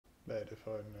Hvad er det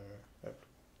for en app?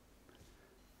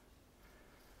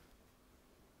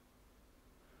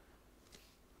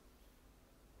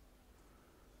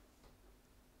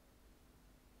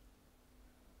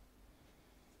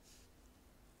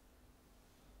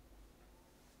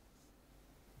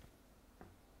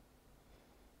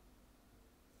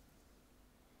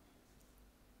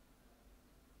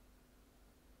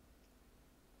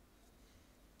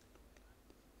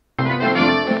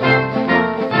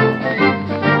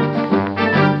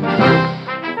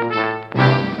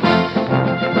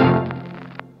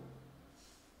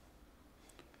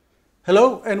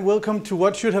 Hello and welcome to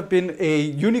what should have been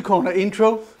a unicorner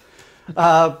intro,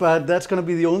 but that's going to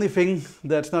be the only thing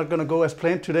that's not going to go as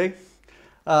planned today,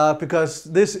 because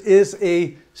this is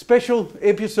a special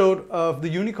episode of the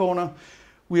Unicorner.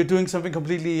 We are doing something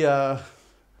completely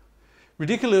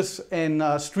ridiculous and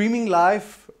streaming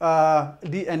live,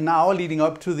 and now leading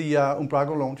up to the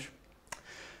Umbraco launch.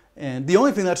 And the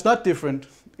only thing that's not different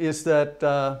is that,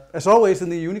 as always in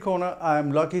the Unicorner,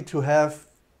 I'm lucky to have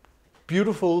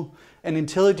beautiful and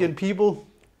intelligent people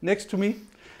next to me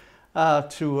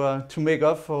to make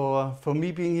up for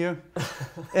me being here.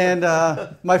 And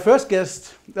my first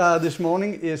guest this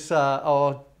morning is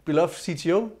our beloved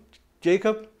CTO,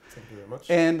 Jacob. Thank you very much.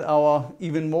 And our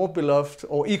even more beloved,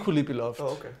 or equally beloved,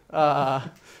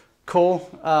 core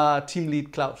team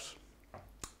lead, Klaus.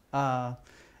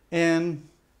 And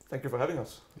thank you for having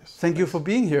us. Yes, thank you for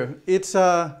being here. It's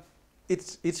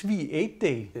V8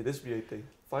 day. It is V8 day.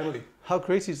 Finally. How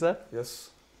crazy is that? Yes,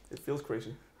 it feels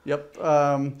crazy. Yep.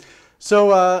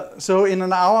 So in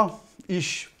an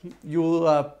hour-ish,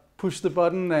 you'll push the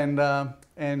button and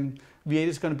V8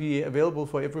 is going to be available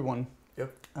for everyone.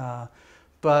 Yep.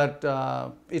 But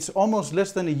it's almost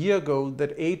less than a year ago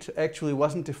that 8 actually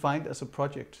wasn't defined as a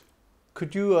project.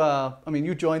 Could you, I mean,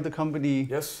 you joined the company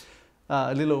yes.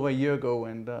 A little over a year ago,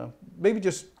 and maybe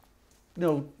just,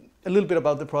 a little bit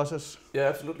about the process. Yeah,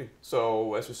 absolutely.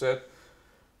 So as you said,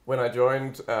 when I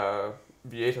joined,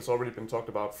 V8 has already been talked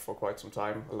about for quite some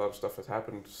time. A lot of stuff has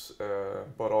happened,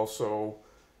 but also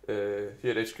here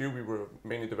at HQ we were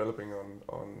mainly developing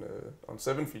on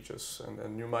 7 features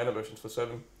and new minor versions for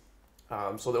 7.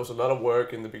 So there was a lot of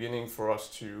work in the beginning for us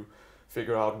to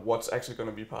figure out what's actually going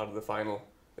to be part of the final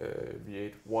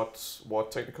V8.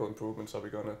 What technical improvements are we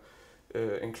going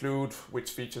to include? Which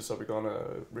features are we going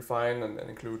to refine and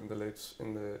include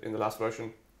in the last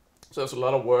version? So there's a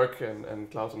lot of work, and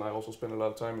Klaus and I also spent a lot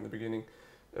of time in the beginning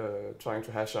trying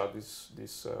to hash out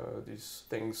these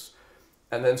things.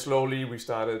 And then slowly we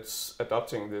started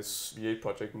adopting this V8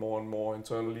 project more and more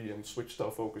internally and switched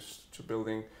our focus to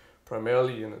building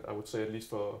primarily, and I would say at least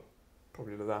for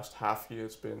probably the last half year,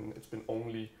 it's been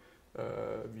only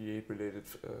V8 related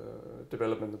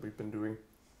development that we've been doing.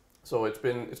 So it's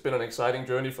been an exciting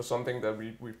journey for something that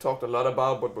we've talked a lot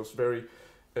about, but was very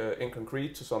in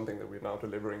concrete, to something that we're now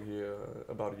delivering here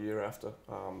about a year after.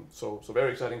 So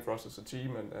very exciting for us as a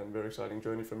team, and very exciting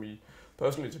journey for me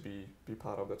personally to be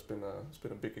part of. It's been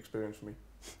a big experience for me.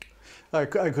 I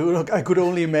could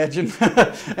only imagine.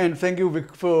 And thank you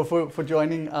for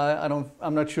joining.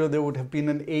 I'm not sure there would have been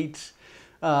an 8,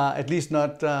 at least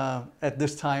not at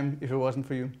this time, if it wasn't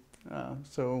for you.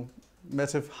 So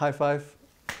massive high five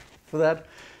for that.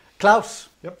 Klaus.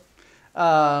 Yep.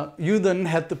 You then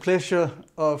had the pleasure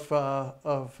of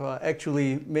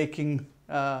actually making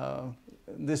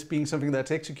this being something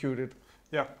that's executed.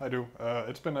 Yeah, I do.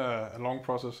 It's been a long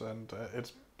process, and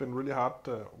it's been really hard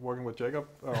working with Jacob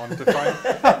on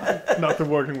defining, not the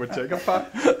working with Jacob part,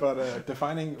 but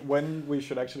defining when we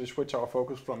should actually switch our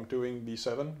focus from doing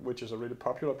V7, which is a really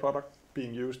popular product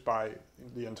being used by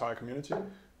the entire community,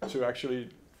 to actually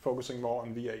focusing more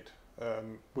on V8.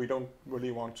 We don't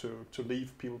really want to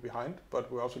leave people behind,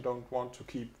 but we also don't want to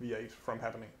keep V8 from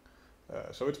happening.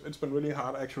 So it's been really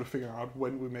hard actually figuring out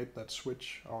when we made that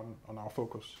switch on our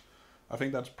focus. I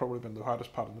think that's probably been the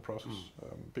hardest part of the process,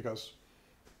 because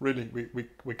really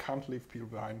we can't leave people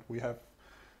behind. We had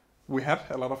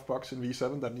a lot of bugs in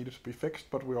V7 that needed to be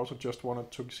fixed, but we also just wanted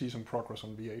to see some progress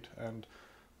on V8. And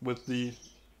with the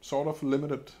sort of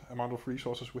limited amount of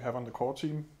resources we have on the core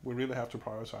team, we really have to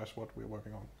prioritize what we're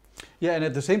working on. Yeah, and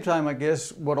at the same time, I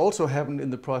guess what also happened in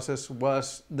the process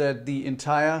was that the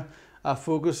entire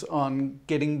focus on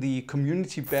getting the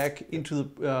community back into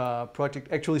the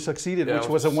project actually succeeded, which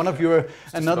was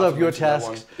another of your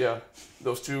tasks. Yeah,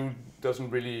 those two doesn't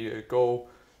really go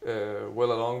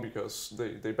well along, because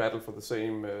they battle for the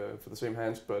same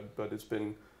hands. But it's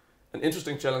been an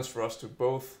interesting challenge for us to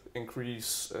both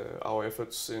increase our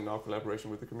efforts in our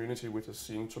collaboration with the community, which has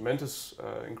seen tremendous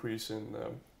increase in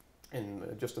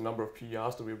just the number of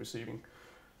PRs that we're receiving,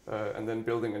 and then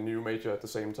building a new major at the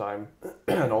same time,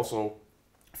 and also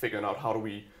figuring out how do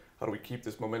we keep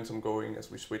this momentum going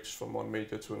as we switch from one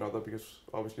major to another, because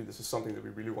obviously this is something that we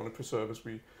really want to preserve as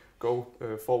we go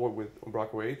forward with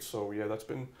Umbraco 8. So yeah, it's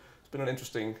been an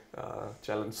interesting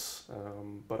challenge,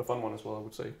 but a fun one as well, I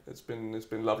would say. It's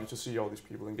been lovely to see all these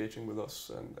people engaging with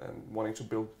us and wanting to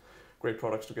build great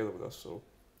products together with us. So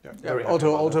yeah.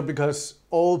 Also because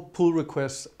all pull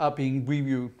requests are being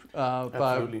reviewed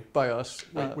by us.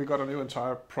 We got a new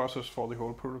entire process for the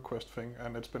whole pull request thing,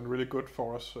 and it's been really good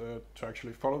for us to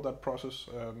actually follow that process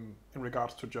in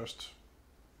regards to just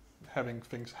having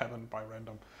things happen by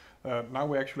random. Now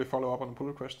we actually follow up on the pull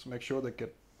requests to make sure they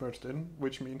get merged in,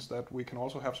 which means that we can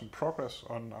also have some progress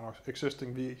on our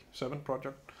existing V7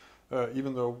 project,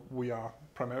 even though we are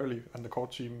primarily and the core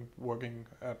team working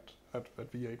at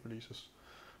V8 releases.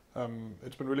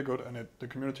 It's been really good, and the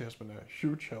community has been a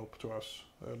huge help to us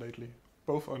lately,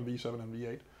 both on V7 and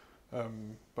V8.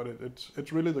 But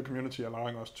it's really the community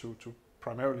allowing us to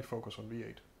primarily focus on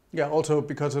V8. Yeah, also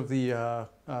because of the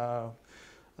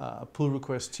pull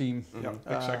request team. Yeah,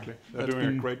 exactly. They're doing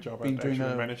a great job at actually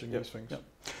managing these things. Yeah.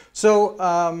 So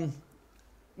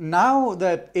now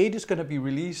that 8 is going to be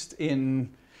released in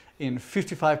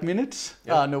 55 minutes,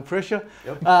 no pressure.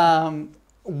 Yep.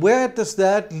 Where does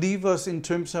that leave us in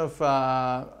terms of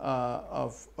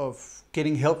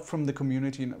getting help from the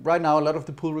community? Right now, a lot of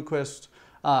the pull requests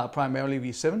are primarily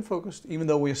V7 focused, even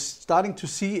though we're starting to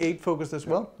see 8 focused as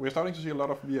well. We're starting to see a lot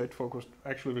of V8 focused.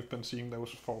 Actually, we've been seeing those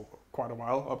for quite a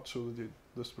while up to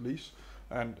this release,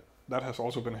 and that has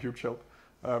also been a huge help.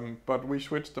 But we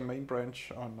switched the main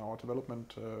branch on our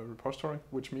development repository,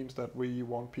 which means that we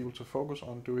want people to focus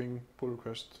on doing pull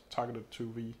requests targeted to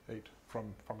V8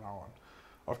 from now on.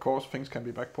 Of course, things can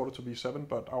be backported to V7,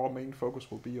 but our main focus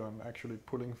will be on actually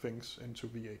pulling things into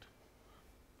V8,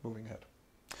 moving ahead.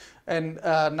 And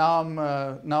now I'm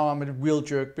a real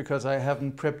jerk because I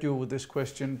haven't prepped you with this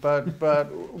question. But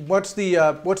what's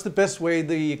the best way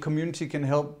the community can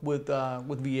help with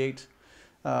V8,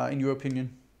 in your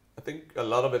opinion? I think a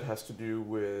lot of it has to do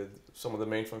with some of the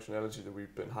main functionality that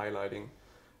we've been highlighting,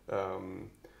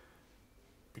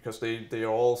 because they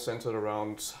are all centered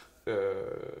around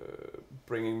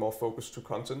bringing more focus to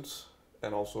content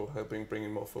and also helping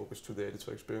bringing more focus to the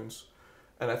editor experience.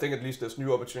 And I think at least there's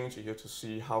new opportunity here to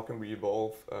see how can we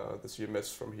evolve the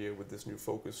CMS from here with this new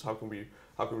focus. How can we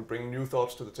bring new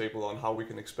thoughts to the table on how we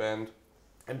can expand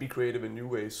and be creative in new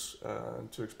ways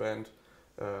to expand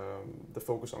the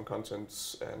focus on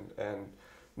contents and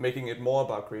making it more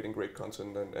about creating great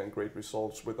content and great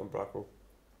results with Umbraco.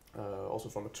 Also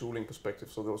from a tooling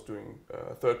perspective, so those doing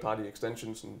third-party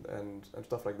extensions and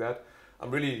stuff like that. I'm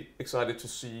really excited to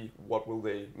see what will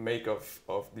they make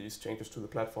of these changes to the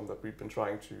platform that we've been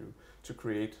trying to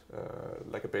create,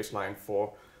 like a baseline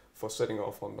for setting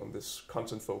off on this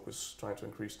content focus, trying to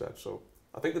increase that. So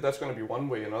I think that's going to be one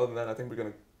way, and other than that, I think we're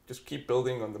going to just keep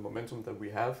building on the momentum that we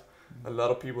have. Mm-hmm. A lot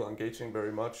of people engaging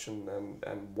very much and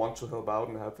want to help out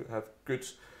and have good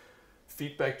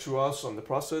feedback to us on the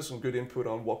process and good input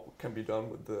on what can be done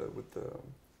with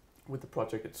the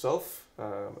project itself,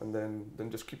 and then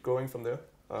just keep going from there.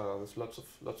 There's lots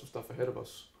of stuff ahead of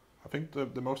us. I think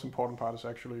the most important part is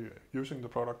actually using the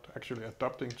product, actually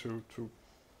adapting to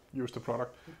use the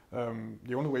product.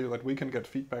 The only way that we can get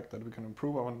feedback that we can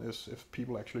improve on is if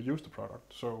people actually use the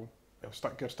product. So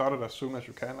get started as soon as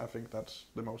you can. I think that's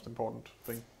the most important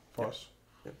thing for us.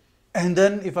 Yeah. And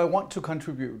then if I want to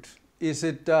contribute, is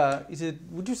it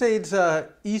would you say it's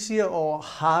easier or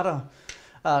harder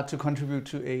to contribute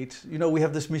to 8? You know, we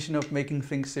have this mission of making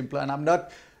things simpler, and I'm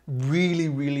not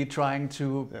really trying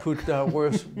to put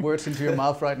words into your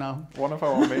mouth right now. One of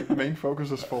our main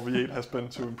focuses for V8 has been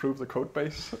to improve the code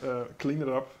base, clean it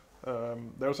up.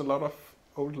 There's a lot of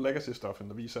old legacy stuff in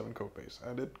the V7 code base,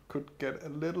 and it could get a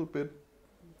little bit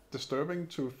disturbing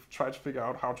to try to figure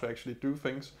out how to actually do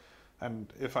things.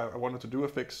 And if I wanted to do a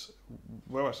fix,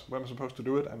 where am I supposed to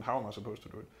do it and how am I supposed to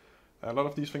do it? A lot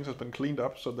of these things has been cleaned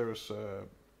up, so there's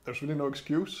really no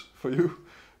excuse for you.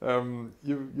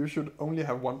 You should only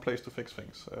have one place to fix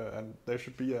things, and there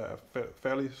should be a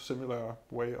fairly similar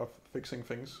way of fixing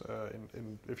things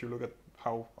if you look at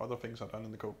how other things are done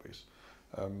in the code base.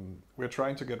 We're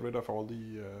trying to get rid of all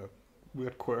the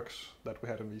weird quirks that we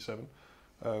had in V7.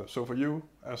 So for you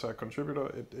as a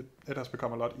contributor, it has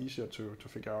become a lot easier to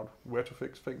figure out where to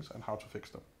fix things and how to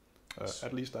fix them.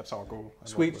 At least that's our goal.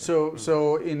 Sweet.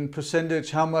 So in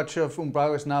percentage, how much of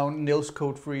Umbraco is now nils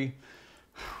code free?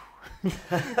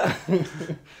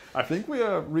 I think we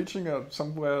are reaching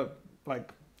somewhere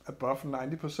like above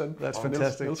 90%. That's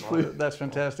fantastic. That's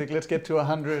fantastic. Let's get to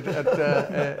 100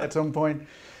 at some point.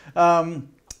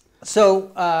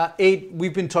 So 8,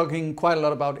 we've been talking quite a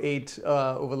lot about 8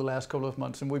 over the last couple of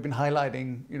months, and we've been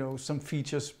highlighting, some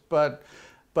features. But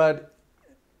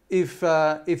if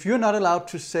you're not allowed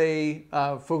to say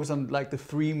focus on like the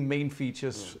 3 main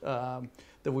features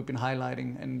that we've been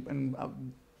highlighting, and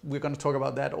we're going to talk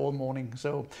about that all morning.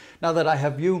 So now that I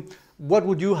have you, what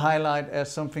would you highlight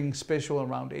as something special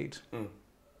around 8?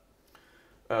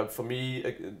 For me,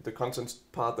 the content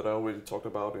part that I already talked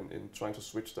about in trying to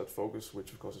switch that focus,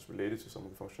 which of course is related to some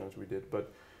of the functionality we did.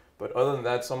 But other than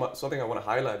that, something I want to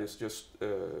highlight is just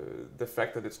the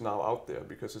fact that it's now out there,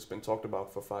 because it's been talked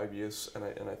about for 5 years, and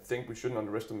I think we shouldn't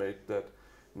underestimate that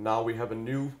now we have a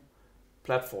new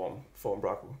platform for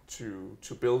Umbraco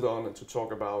to build on and to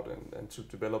talk about and to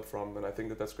develop from, and I think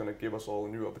that that's going to give us all a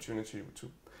new opportunity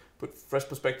to put fresh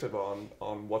perspective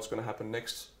on what's going to happen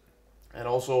next. And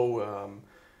also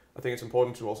I think it's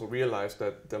important to also realize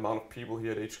that the amount of people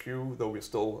here at HQ, though we're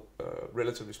still a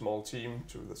relatively small team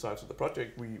to the size of the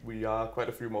project, we are quite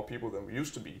a few more people than we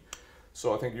used to be.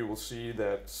 So I think you will see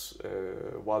that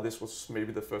while this was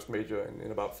maybe the first major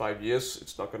in about 5 years,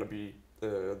 it's not going to be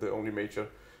the only major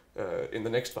in the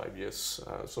next 5 years.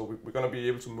 So we're going to be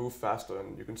able to move faster,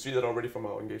 and you can see that already from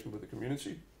our engagement with the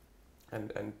community,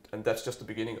 and that's just the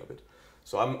beginning of it.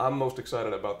 So I'm most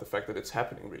excited about the fact that it's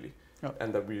happening really. Yep.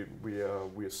 And that we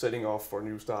are setting off for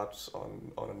new starts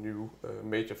on a new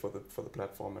major for the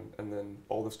platform, and then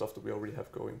all the stuff that we already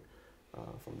have going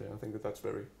from there. I think that's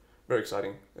very very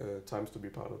exciting times to be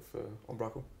part of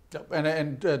Umbraco. Yep.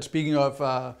 And speaking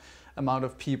of amount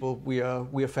of people, we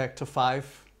are factor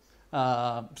 5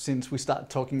 since we start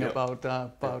talking about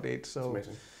 8. So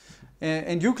amazing.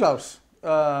 And you, Klaus,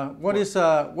 what is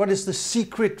the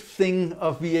secret thing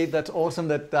of V8 that's awesome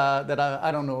that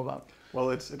I don't know about? Well,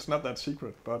 it's not that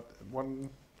secret, but one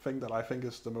thing that I think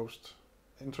is the most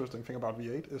interesting thing about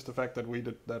V8 is the fact that we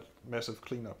did that massive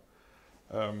cleanup.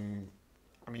 I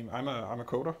mean, I'm a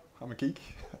coder, I'm a geek.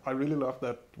 I really love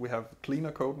that we have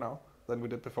cleaner code now than we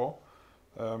did before,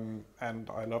 and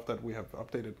I love that we have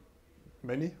updated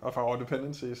many of our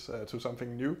dependencies to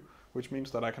something new, which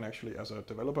means that I can actually, as a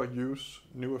developer, use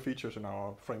newer features in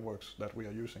our frameworks that we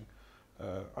are using.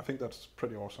 I think that's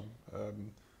pretty awesome.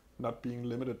 Not being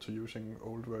limited to using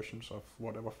old versions of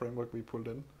whatever framework we pulled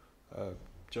in,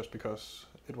 just because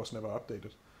it was never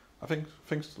updated. I think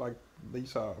things like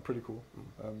these are pretty cool.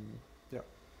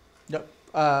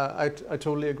 I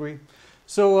totally agree.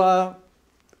 So,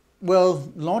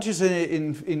 well, launch is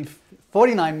in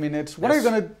 49 minutes. What are you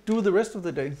going to do the rest of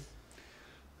the day?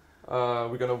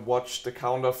 We're going to watch the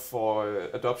counter for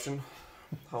adoption.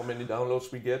 How many downloads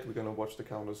we get. We're going to watch the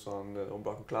counters on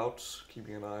Umbraco Clouds,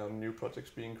 keeping an eye on new projects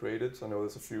being created. I know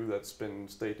there's a few that's been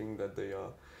stating that they are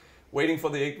waiting for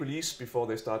the 8 release before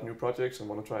they start new projects and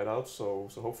want to try it out. So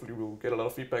hopefully we'll get a lot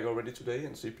of feedback already today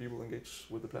and see people engage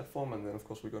with the platform. And then of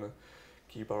course we're going to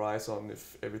keep our eyes on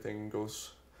if everything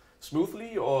goes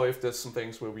smoothly or if there's some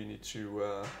things where we need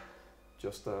to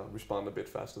just respond a bit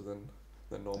faster than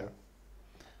normal. Yeah.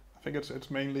 I think it's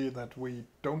mainly that we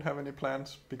don't have any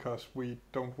plans because we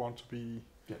don't want to be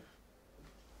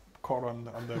caught on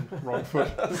the wrong foot.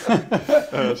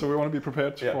 So we want to be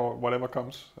prepared for whatever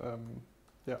comes.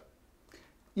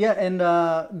 Yeah, and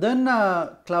then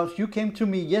Klaus, you came to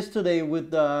me yesterday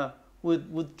with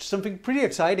something pretty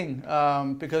exciting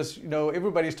because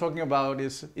everybody's talking about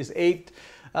is 8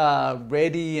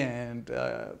 ready and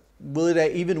will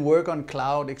it even work on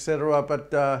cloud, etc.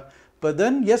 But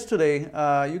then yesterday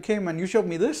you came and you showed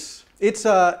me this. It's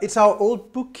our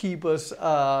old bookkeeper's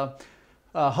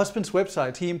husband's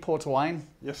website. He imports wine.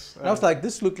 Yes. And I was like,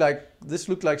 this looked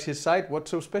like his site. What's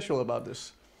so special about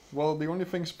this? Well, the only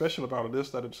thing special about it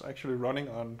is that it's actually running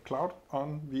on cloud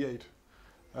on V8.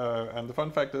 And the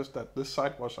fun fact is that this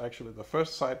site was actually the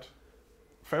first site,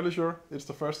 fairly sure, it's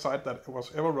the first site that was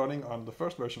ever running on the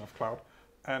first version of cloud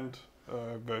and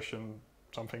version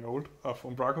something old of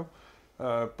Umbraco.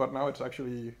 But now it's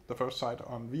actually the first site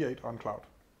on V8 on cloud.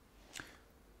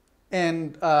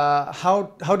 And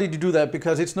how did you do that?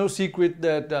 Because it's no secret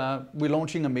that we're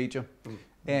launching a major,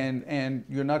 and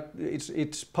you're not.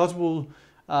 It's possible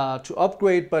to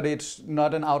upgrade, but it's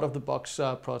not an out-of-the-box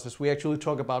process. We actually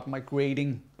talk about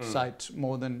migrating sites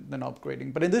more than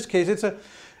upgrading. But in this case,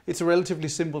 it's a relatively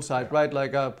simple site, right?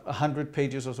 Like 100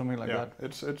 pages or something like that.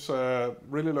 It's a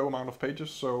really low amount of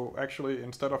pages. So actually,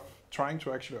 instead of trying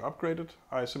to actually upgrade it,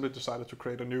 I simply decided to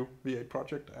create a new V8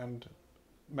 project and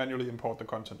manually import the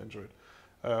content into it.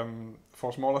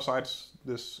 For smaller sites,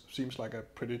 this seems like a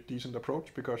pretty decent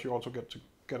approach because you also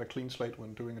get a clean slate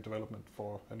when doing a development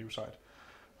for a new site.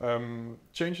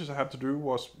 Changes I had to do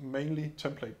was mainly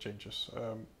template changes.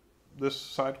 This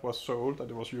site was so old that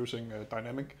it was using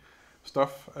dynamic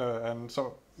stuff, and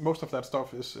so most of that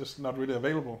stuff is not really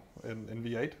available in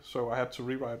V8. So I had to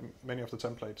rewrite many of the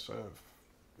templates.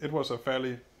 It was a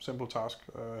fairly simple task,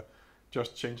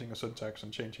 just changing a syntax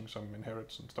and changing some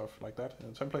inherits and stuff like that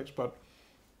in the templates. But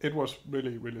it was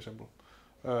really simple,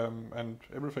 and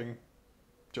everything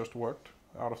just worked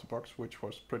out of the box, which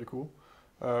was pretty cool.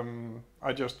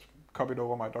 I just copied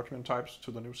over my document types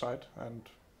to the new site and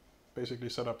basically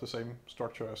set up the same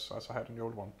structure as I had in the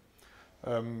old one.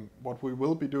 What we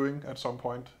will be doing at some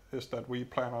point is that we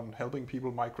plan on helping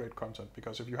people migrate content,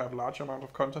 because if you have a large amount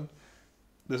of content,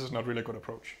 this is not really a good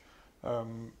approach.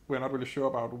 We're not really sure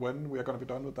about when we are going to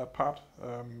be done with that part,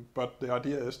 but the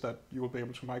idea is that you will be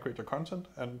able to migrate your content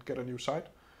and get a new site,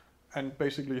 and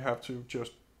basically have to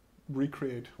just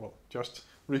recreate your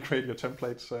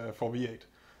templates for V8.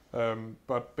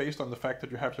 But based on the fact that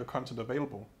you have your content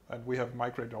available and we have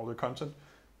migrated all the content,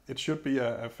 it should be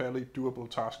a fairly doable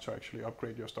task to actually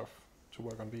upgrade your stuff to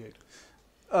work on V8.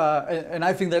 And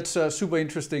I think that's super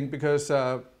interesting, because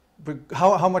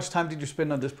how much time did you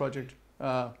spend on this project?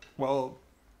 Well,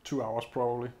 2 hours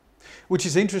probably. Which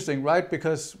is interesting, right?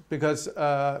 Because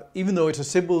even though it's a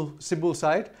simple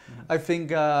site, I think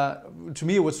to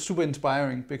me it was super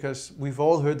inspiring, because we've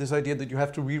all heard this idea that you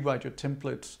have to rewrite your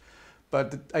templates.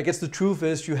 But I guess the truth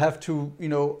is you have to,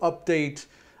 update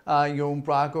your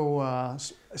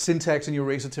Umbraco syntax in your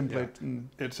Razor template.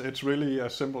 Yeah. It's really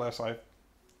as simple as I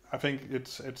think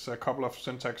it's a couple of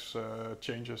syntax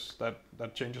changes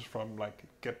that changes from like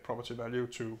get property value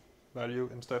to value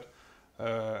instead.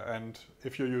 And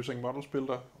if you're using Models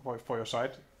Builder for your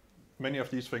site, many of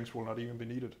these things will not even be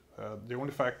needed. The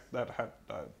only fact that had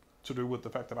to do with the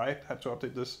fact that I had to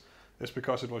update this is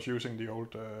because it was using the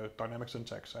old dynamic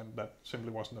syntax, and that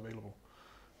simply wasn't available.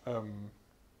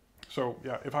 So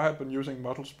yeah, if I had been using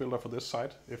Models Builder for this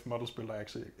site, if Models Builder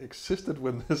actually existed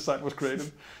when this site was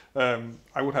created,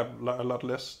 I would have a lot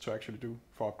less to actually do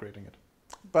for upgrading it.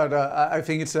 But I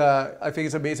think it's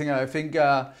amazing. I think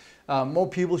more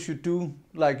people should do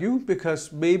like you,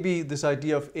 because maybe this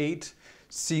idea of 8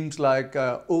 seems like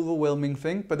an overwhelming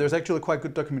thing, but there's actually quite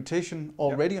good documentation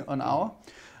already on our.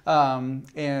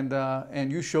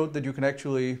 And you showed that you can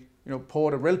actually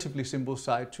port a relatively simple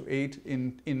site to 8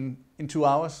 in 2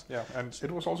 hours. Yeah, and it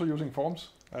was also using forms.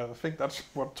 I think that's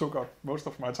what took up most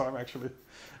of my time actually.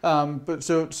 But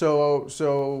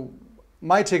so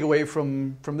my takeaway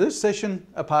from this session,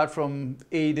 apart from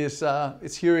 8, is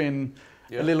it's here in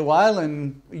a little while,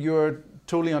 and you're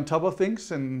totally on top of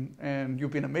things, and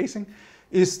you've been amazing,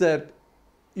 is that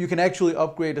you can actually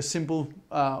upgrade a simple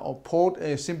or port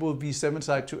a simple V7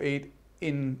 site to 8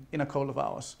 in a couple of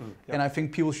hours. And I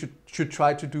think people should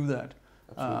try to do that.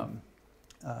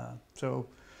 So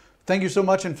thank you so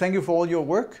much, and thank you for all your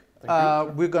work.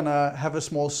 We're gonna have a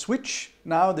small switch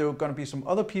now. There are gonna be some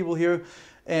other people here,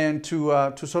 and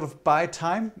to sort of buy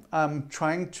time, I'm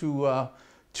trying to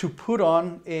put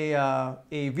on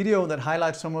a video that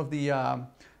highlights some of the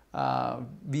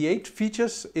V8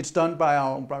 features. It's done by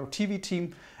our Umbraco TV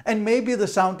team, and maybe the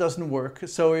sound doesn't work.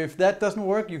 So if that doesn't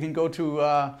work, you can go to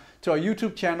our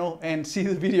YouTube channel and see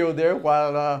the video there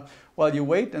while you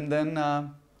wait, and then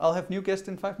I'll have new guests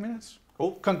in 5 minutes.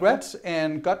 Cool. Congrats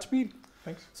and Godspeed.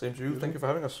 Thanks. Same to you. Thank you for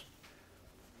having us.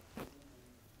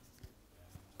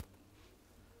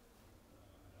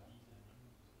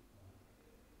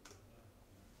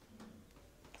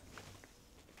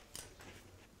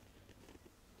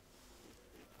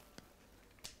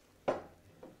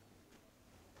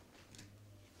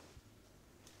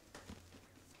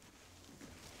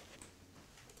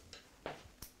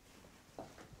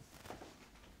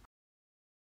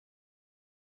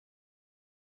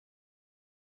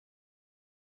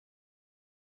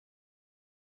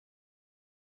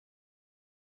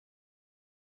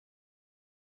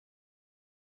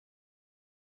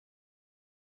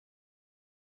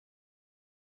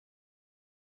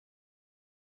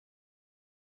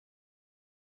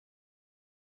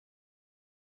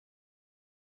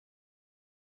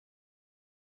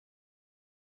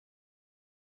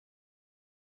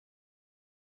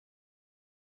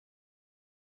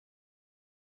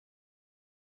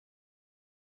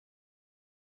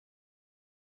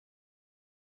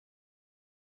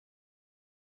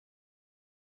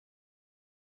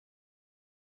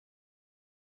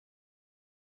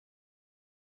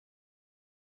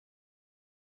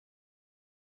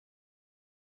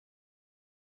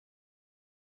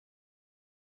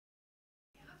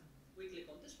 We click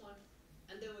on this one,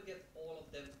 and then we get all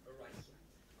of them right here.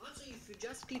 Also, if you just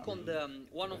just click on the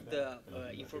one of the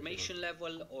information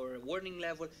level or warning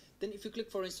level. Then if you click,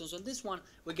 for instance, on this one,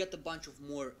 we get a bunch of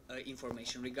more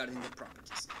information regarding the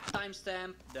properties.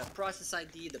 Timestamp, the process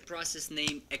ID, the process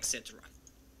name, etc.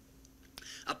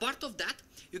 Apart of that,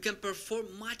 you can perform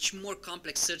much more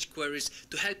complex search queries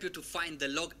to help you to find the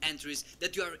log entries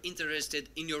that you are interested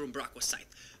in your Umbraco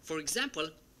site. For example,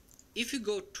 if you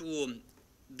go to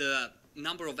the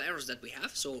number of errors that we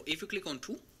have, so if you click on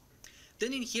 2,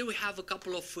 then in here we have a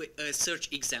couple of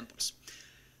search examples.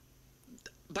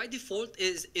 By default,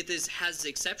 has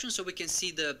exceptions, so we can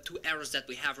see the 2 errors that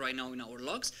we have right now in our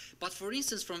logs. But for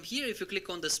instance, from here, if you click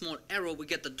on the small arrow, we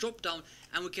get the drop down,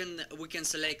 and we can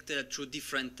select through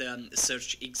different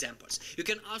search examples. You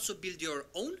can also build your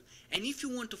own, and if you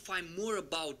want to find more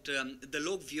about the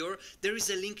log viewer, there is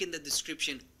a link in the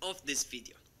description of this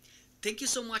video. Thank you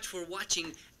so much for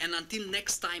watching, and until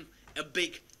next time, a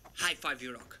big high five,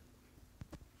 you rock.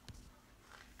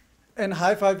 And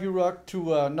high five you rock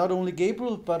to not only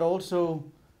Gabriel, but also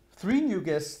 3 new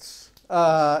guests.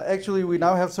 Actually, we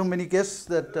now have so many guests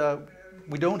that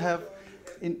we don't have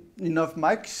enough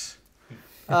mics.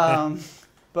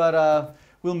 But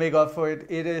we'll make up for it.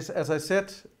 It is, as I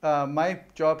said, my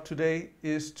job today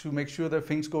is to make sure that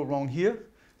things go wrong here,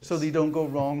 so they don't go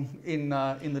wrong in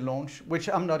the launch, which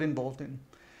I'm not involved in.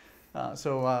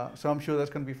 So I'm sure that's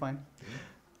going to be fine.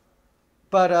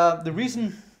 But the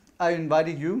reason I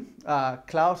invited you,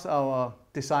 Klaus, our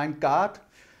design guard,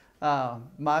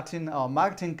 Martin, our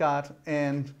marketing guard,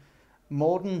 and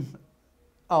Morten,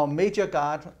 our major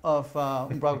guard of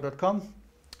Umbraco.com,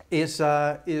 is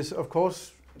of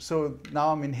course. So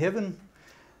now I'm in heaven,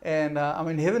 and I'm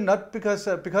in heaven not because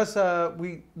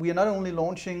we are not only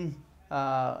launching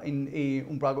in a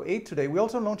Umbraco 8 today, we're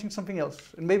also launching something else,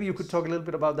 and maybe you could talk a little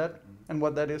bit about that and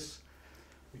what that is.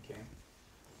 We can.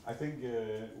 I think,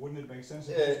 wouldn't it make sense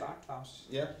if you start, Klaus?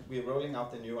 Yeah, we're rolling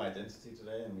out the new identity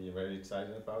today, and we're very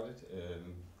excited about it.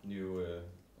 New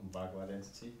Umbraco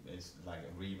identity is like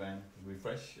a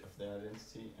refresh of their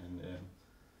identity,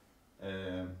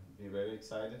 and we're very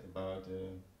excited about.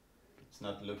 It's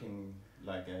not looking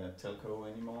like a telco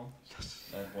anymore. Yes.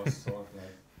 That was sort of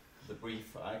like the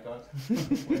brief I got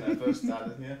when I first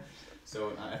started here.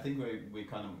 So I think we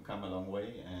kind of come a long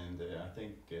way, and I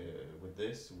think with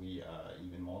this we are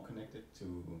even more connected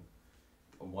to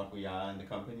what we are in the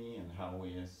company and how we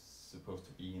are supposed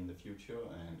to be in the future,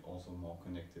 and also more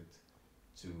connected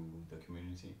to the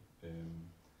community.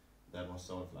 That was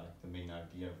sort of like the main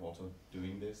idea of also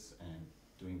doing this and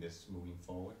doing this moving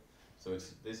forward. So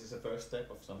this is the first step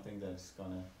of something that's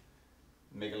gonna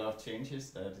make a lot of changes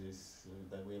that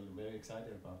we're very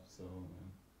excited about. So.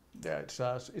 Yeah,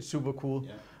 it's super cool.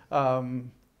 Yeah.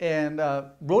 And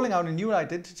rolling out a new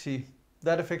identity,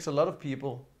 that affects a lot of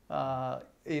people.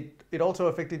 It also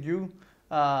affected you,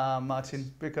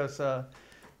 Martin, because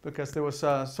there was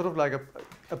sort of like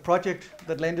a project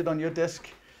that landed on your desk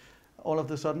all of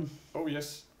a sudden. Oh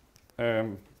yes.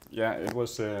 Yeah, it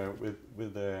was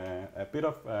with a bit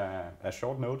of a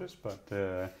short notice,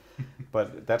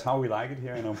 but that's how we like it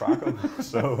here in Umbraco.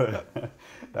 So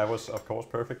that was of course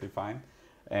perfectly fine.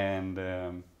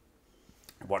 And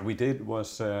what we did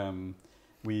was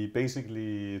we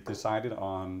basically decided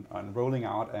on rolling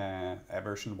out a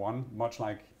version 1,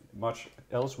 much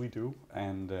else we do,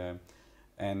 and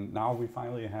now we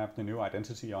finally have the new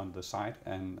identity on the site,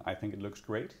 and I think it looks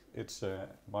great. It's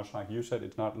much like you said,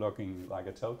 it's not looking like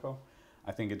a telco.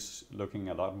 I think it's looking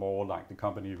a lot more like the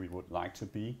company we would like to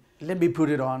be. Let me put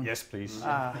it on. Yes, please.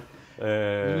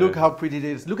 Look how pretty it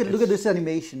is. Look at this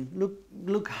animation.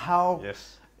 Look how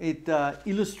it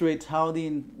illustrates how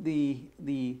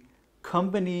the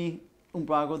company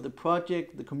Umbraco, the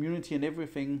project, the community, and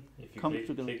everything comes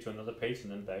together. Click to another page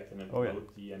and then back, and it will load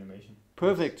the animation.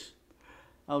 Perfect.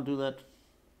 I'll do that.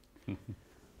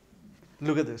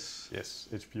 Look at this. Yes,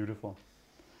 it's beautiful.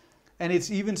 And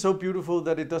it's even so beautiful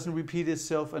that it doesn't repeat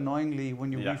itself annoyingly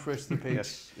when you refresh the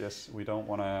page. Yes, we don't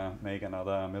want to make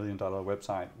another $1 million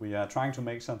website. We are trying to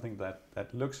make something that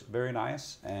looks very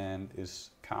nice and is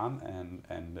calm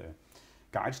and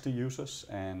guides the users,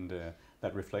 and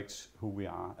that reflects who we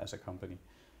are as a company.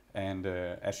 And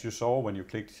as you saw when you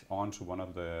clicked onto one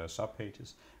of the sub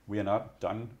pages, we are not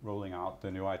done rolling out the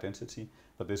new identity,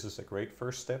 but this is a great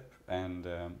first step, and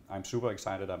I'm super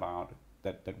excited about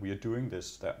that we are doing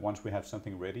this, that once we have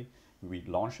something ready, we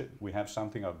launch it, we have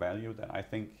something of value that I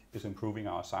think is improving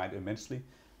our site immensely.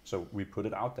 So we put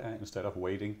it out there instead of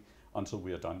waiting until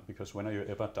we are done, because when are you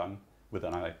ever done with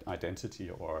an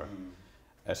identity or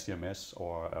a CMS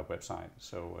or a website?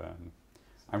 So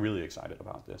I'm really excited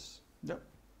about this. Yep.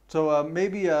 So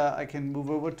maybe I can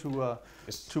move over to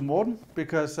Morten,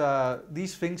 because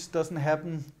these things doesn't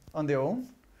happen on their own.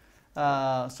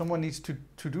 Someone needs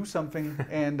to do something,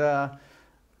 and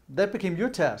that became your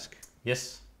task.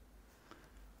 Yes.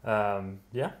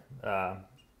 Yeah.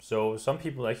 So some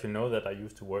people actually know that I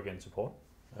used to work in support,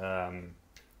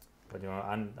 but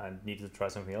I needed to try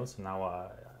something else. And now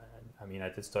I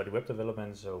did study web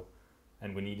development,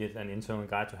 and we needed an internal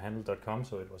guy to handle .com,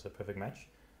 so it was a perfect match.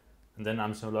 And then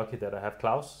I'm so lucky that I have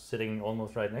Klaus sitting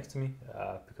almost right next to me,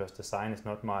 because design is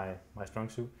not my strong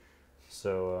suit.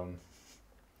 So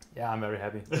yeah, I'm very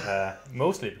happy.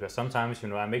 Mostly because sometimes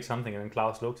I make something and then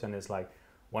Klaus looks and it's like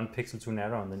 1 pixel too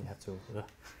narrow, and then you have to.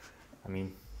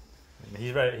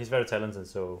 He's very talented.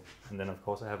 So, and then of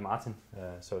course I have Martin.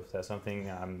 So if there's something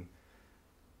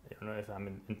if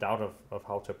I'm in doubt of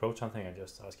how to approach something, I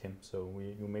just ask him. So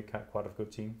we make quite a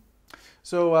good team.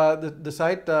 So the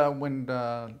site went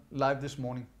live this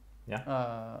morning.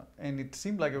 Yeah. And it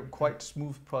seemed like a quite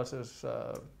smooth process.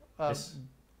 Yes.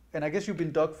 And I guess you've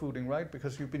been dog fooding, right?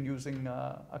 Because you've been using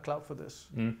a cloud for this.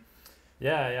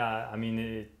 Yeah.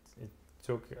 It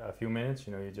took a few minutes.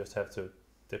 You just have to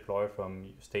deploy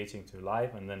from staging to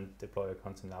live, and then deploy your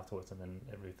content afterwards, and then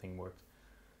everything worked.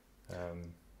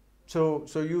 So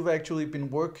you've actually been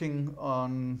working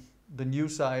on the new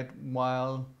site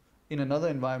while in another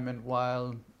environment,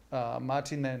 while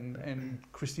Martin and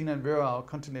Christina and Vera, our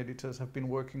content editors, have been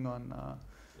working on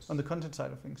the content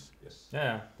side of things. Yes.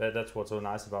 Yeah, that's what's so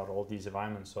nice about all these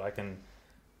environments. So I can,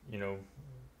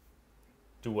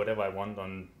 do whatever I want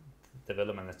on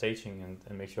development and staging,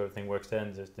 and make sure everything works there,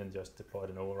 and then just deploy it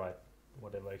and override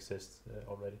whatever exists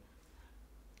already.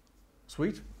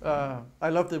 Sweet. I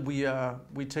love that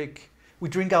we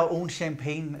drink our own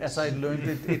champagne, as I learned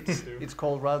it's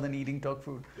called, rather than eating dog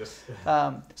food. Yes.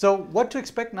 So what to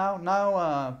expect now?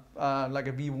 Now, like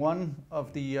a V1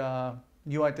 of the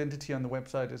new identity on the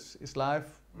website is live.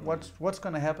 What's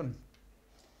going to happen?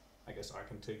 I guess I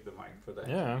can take the mic for that.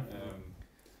 Yeah.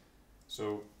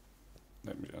 So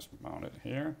let me just mount it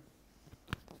here.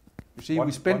 You see,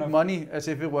 we spent money as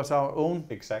if it was our own.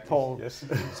 Exactly. Paul. Yes.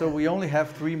 So we only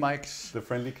have 3 mics. The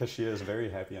friendly cashier is very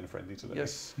happy and friendly today.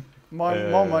 Yes.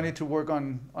 More money to work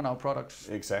on our products.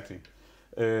 Exactly.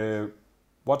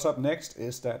 What's up next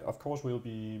is that, of course, we'll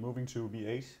be moving to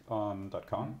V8 on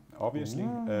 .com, obviously.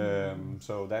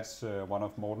 So that's one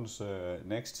of Morten's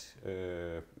next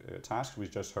tasks. We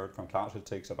just heard from Klaus it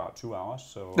takes about 2 hours,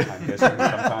 so I'm guessing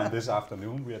sometime this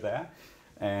afternoon we're there.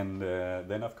 And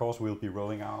then, of course, we'll be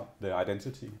rolling out the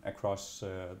identity across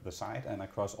the site and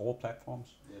across all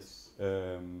platforms. Yes.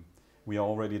 We are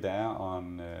already there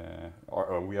on,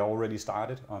 or we already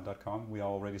started on .com. We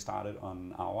already started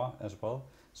on Our as well.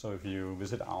 So if you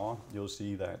visit Our, you'll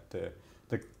see that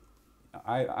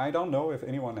I don't know if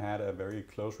anyone had a very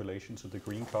close relation to the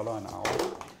green color on Our,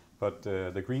 but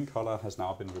the green color has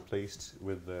now been replaced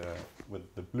with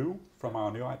the blue from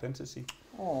our new identity.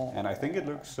 Aww. And I think it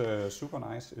looks super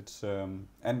nice. It's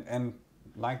and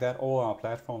like that, all our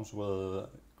platforms will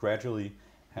gradually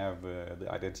have the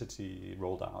identity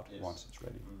rolled out once it's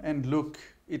ready. And look,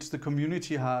 it's the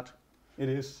community heart. It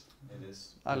is. It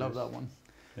is. I love that one.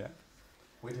 Yeah.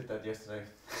 We did that yesterday.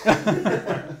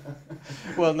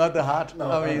 Well, not the heart.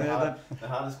 No, I mean, the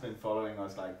heart has been following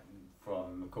us like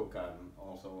from Code Garden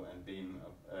also, and being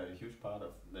a huge part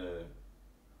of the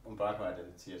Umbraco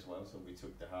identity as well. So we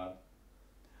took the heart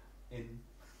in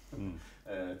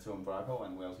to Umbraco,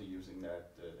 and we're also using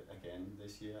that again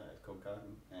this year at Code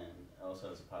Garden, and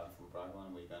also as a part of Umbraco,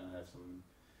 and we're gonna have some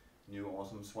new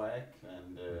awesome swag,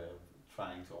 and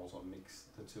trying to also mix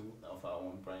the two of our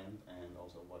own brand and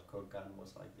also what Code Garden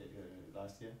was like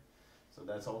last year. So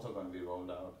that's also going to be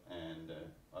rolled out, and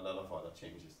a lot of other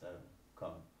changes that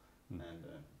come, and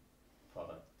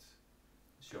product,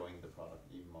 showing the product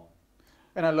even more.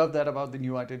 And I love that about the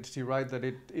new identity, right? That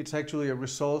it's actually a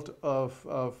result of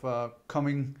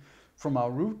coming from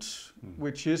our roots,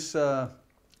 which is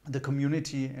the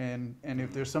community, and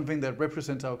if there's something that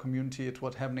represents our community, it's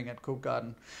what's happening at Code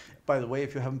Garden. By the way,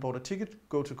 if you haven't bought a ticket,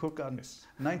 go to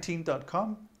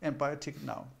codegarden19.com and buy a ticket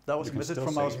now. That was a message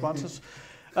from our sponsors.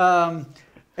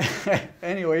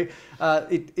 Anyway,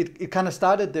 it kind of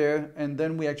started there, and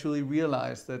then we actually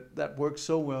realized that worked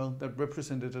so well, that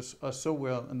represented us so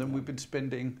well, and then we've been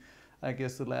spending, I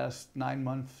guess, the last 9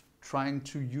 months trying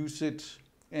to use it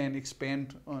and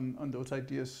expand on those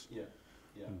ideas. Yeah.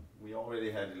 We already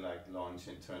had it like launched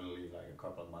internally like a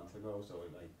couple of months ago, so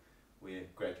like we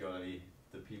gradually,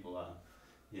 the people are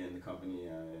here in the company,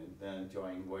 they're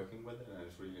enjoying working with it, and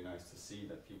it's really nice to see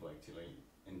that people actually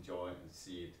enjoy and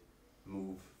see it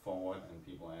move forward, and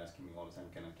people are asking me all the time,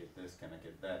 can I get this, can I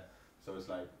get that? So it's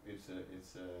like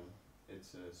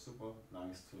it's super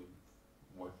nice to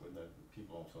work with that.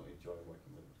 People also enjoy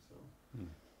working with it. So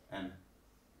and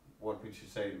what we should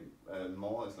say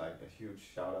more is like a huge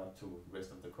shout out to the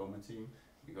rest of the Coma team,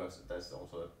 because that's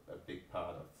also a big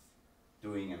part of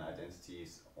doing an identity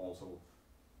is also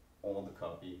all the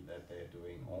copy that they're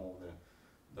doing, all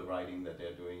the writing that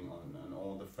they're doing and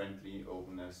all the friendly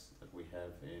openness that we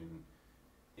have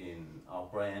in our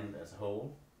brand as a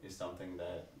whole is something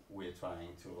that we're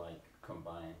trying to like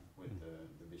combine with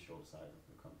the visual side of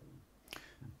the company.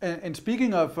 And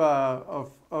speaking of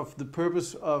the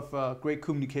purpose of great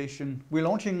communication, we're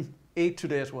launching 8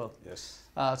 today as well. Yes.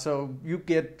 So you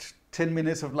get 10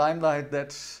 minutes of limelight.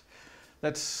 That's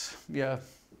yeah.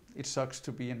 It sucks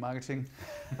to be in marketing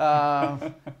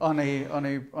on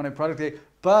a product day.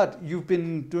 But you've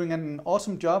been doing an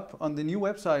awesome job on the new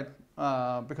website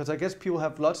because I guess people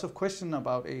have lots of questions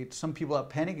about 8. Some people are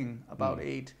panicking about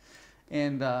 8,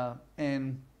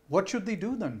 and what should they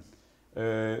do then?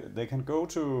 They can go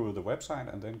to the website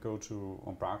and then go to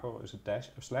Umbraco. Is it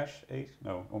 /8?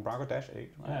 No, Umbraco -8. Right?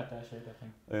 Yeah, -8 I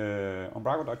think.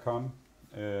 Umbraco.com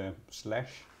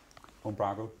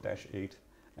 /Umbraco-8.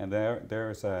 And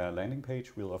there is a landing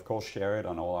page. We'll of course share it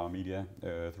on all our media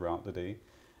throughout the day.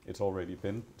 It's already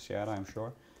been shared, I'm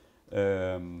sure.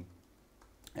 And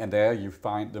there you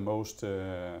find the most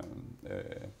the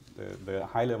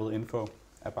high-level info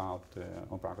about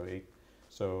Umbraco 8.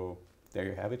 So there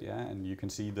you have it, yeah. And you can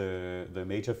see the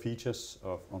major features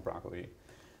of Umbraco 8.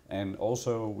 And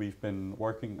also we've been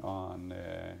working on,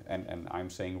 and I'm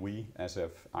saying we as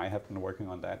if I have been working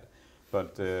on that.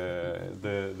 But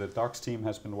the docs team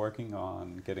has been working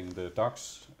on getting the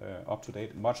docs up to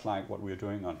date, much like what we're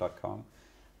doing on .com.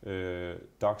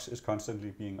 Docs is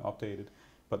constantly being updated,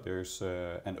 but there's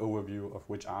an overview of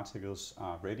which articles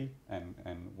are ready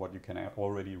and what you can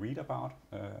already read about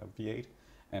V8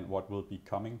 and what will be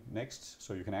coming next,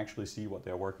 so you can actually see what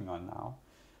they're working on now.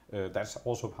 That's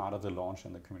also part of the launch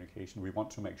and the communication. We want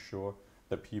to make sure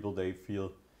that people, they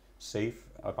feel safe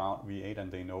about V8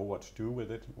 and they know what to do with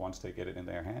it once they get it in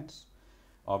their hands.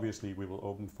 Obviously we will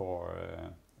open for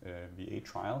V8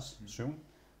 trials soon.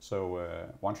 So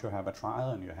once you have a trial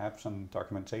and you have some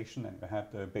documentation and you have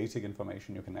the basic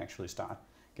information, you can actually start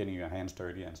getting your hands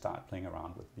dirty and start playing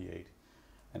around with V8.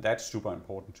 And that's super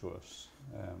important to us.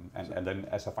 And then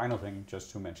as a final thing,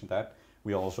 just to mention that,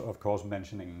 we are also of course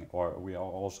mentioning, or we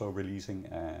are also releasing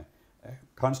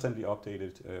constantly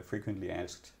updated, frequently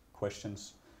asked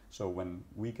questions. So when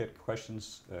we get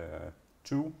questions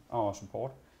to our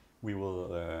support, we will,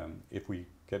 if we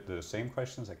get the same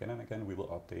questions again and again, we will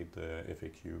update the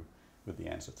FAQ with the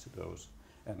answer to those.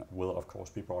 And we'll of course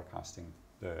be broadcasting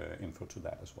the info to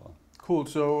that as well. Cool,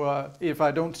 so if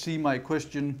I don't see my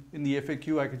question in the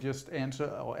FAQ, I could just answer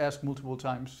or ask multiple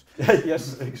times.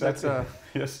 Yes, exactly.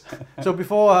 Yes. So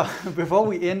before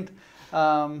we end,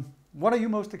 what are you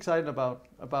most excited about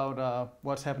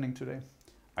what's happening today?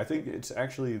 I think it's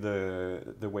actually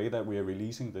the way that we are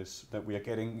releasing this, that we are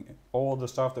getting all the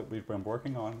stuff that we've been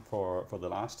working on for the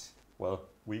last,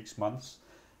 weeks, months,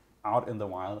 out in the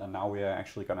wild, and now we are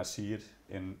actually going to see it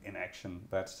in action.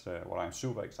 That's what I'm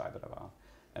super excited about.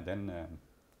 And then,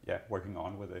 working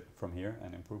on with it from here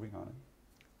and improving on it.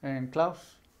 And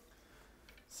Klaus?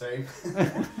 Same.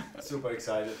 Super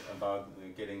excited about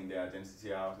getting the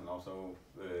identity out and also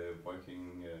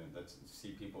working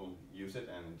see people use it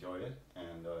and enjoy it,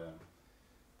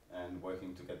 and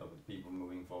working together with people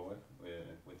moving forward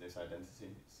with this identity.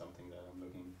 It's something that I'm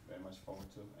looking very much forward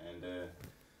to. And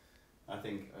I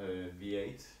think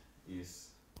V8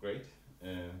 is great.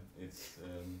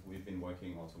 We've been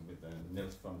working also with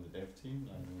Nils from the dev team,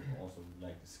 also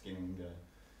like skinning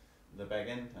the back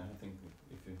end. I think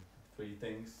if you 3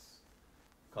 things,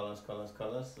 colors. I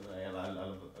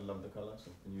love the colors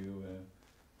of the new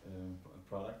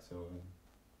product, so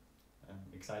I'm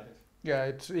excited. Yeah,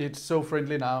 it's so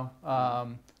friendly now.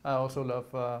 I also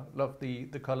love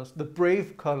the colors, the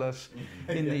brave colors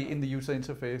in the user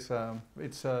interface.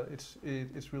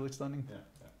 It's really stunning. Yeah.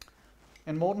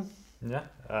 And Morten? Yeah,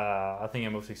 I think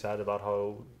I'm most excited about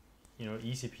how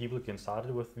easy people can start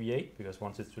it with V8, because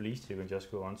once it's released, you can just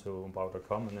go onto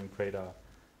Umbraco.com and then create a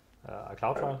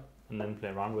cloud trial and then play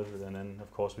around with it, and then of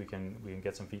course we can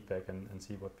get some feedback and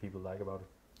see what people like about it.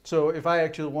 So if I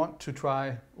actually want to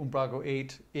try Umbraco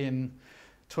 8 in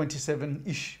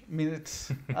 27-ish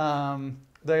minutes,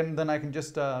 then I can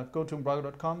just go to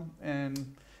Umbraco.com,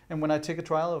 and when I take a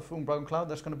trial of Umbraco Cloud,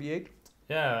 that's going to be 8.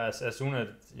 Yeah, as soon as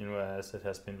as it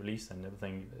has been released and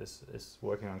everything is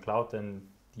working on cloud, then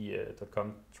the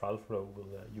 .com trial flow will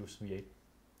use V8.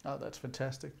 Oh, that's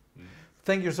fantastic.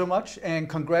 Thank you so much, and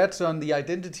congrats on the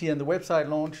identity and the website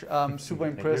launch. I'm super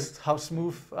impressed how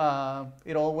smooth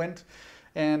it all went.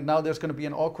 And now there's going to be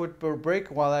an awkward break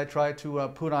while I try to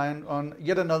put on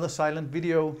yet another silent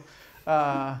video.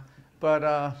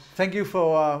 But thank you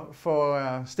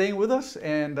for staying with us,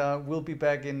 and we'll be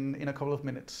back in a couple of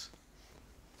minutes.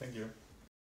 Thank you.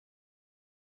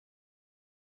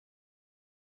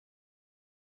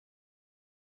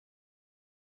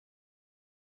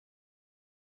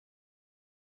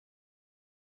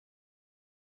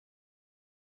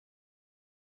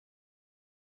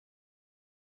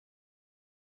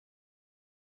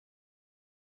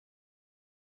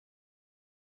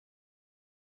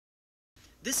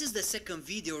 This is the second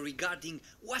video regarding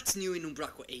what's new in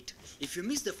Umbraco 8. If you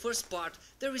missed the first part,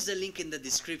 there is a link in the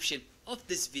description of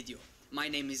this video. My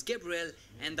name is Gabriel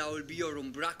and I will be your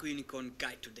Umbraco Unicorn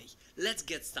guide today. Let's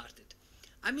get started.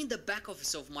 I'm in the back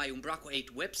office of my Umbraco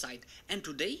 8 website, and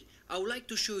today I would like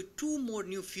to show you two more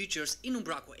new features in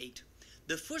Umbraco 8.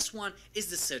 The first one is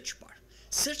the search bar.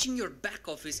 Searching your back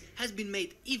office has been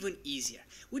made even easier.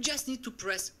 We just need to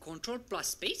press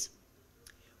Ctrl+Space,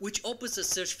 which opens a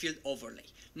search field overlay.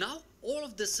 Now, all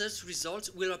of the search results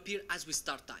will appear as we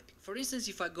start typing. For instance,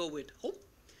 if I go with home,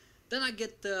 then I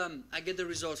get the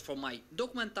results for my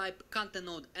document type, content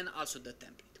node, and also the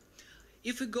template.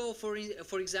 If we go, for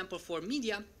example, for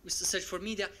media, we search for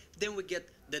media, then we get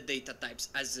the data types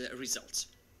as results.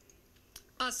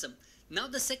 Awesome. Now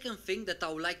the second thing that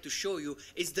I would like to show you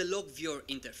is the log viewer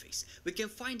interface. We can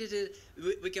find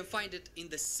it in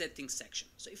the settings section.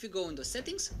 So if you go into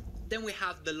settings, then we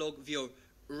have the log viewer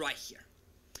right here.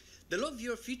 The log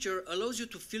viewer feature allows you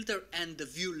to filter and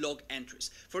view log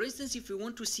entries. For instance, if we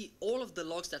want to see all of the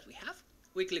logs that we have,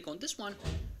 we click on this one,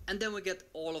 and then we get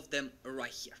all of them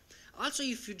right here. Also,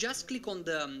 if you just click on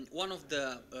the one of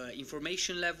the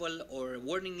information level or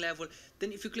warning level,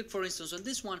 then if you click, for instance, on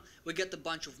this one, we get a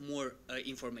bunch of more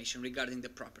information regarding the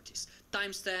properties.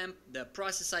 Timestamp, the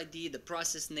process ID, the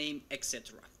process name,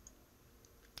 etc.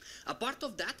 Apart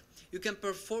of that, you can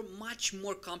perform much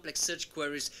more complex search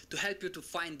queries to help you to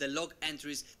find the log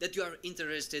entries that you are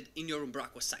interested in your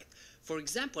Umbraco site. For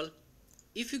example,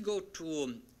 if you go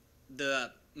to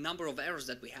the number of errors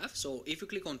that we have, so if you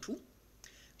click on 2,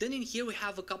 then in here we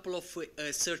have a couple of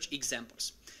search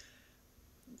examples.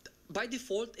 By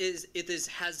default, it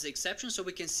has exceptions, so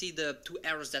we can see the 2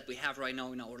 errors that we have right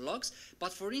now in our logs.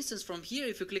 But for instance, from here,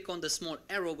 if you click on the small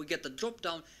arrow, we get the drop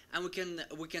down, and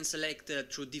we can select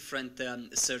through different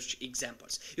search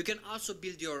examples. You can also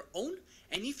build your own,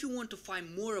 and if you want to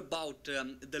find more about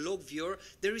the log viewer,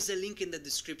 there is a link in the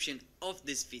description of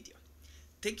this video.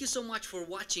 Thank you so much for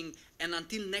watching, and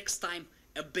until next time,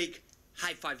 a big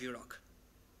high five, you rock.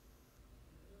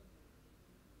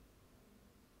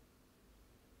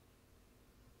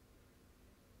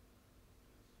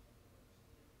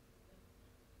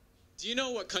 Do you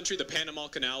know what country the Panama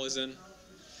Canal is in?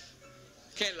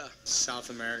 Canada.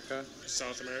 South America.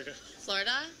 South America?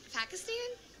 Florida? Pakistan?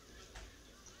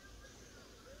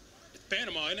 It's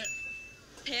Panama, isn't it?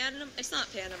 It's not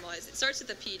Panama. It starts with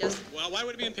a P, doesn't it? Well, why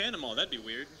would it be in Panama? That'd be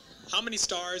weird. How many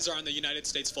stars are on the United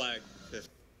States flag?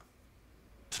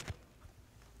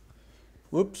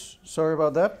 Whoops, sorry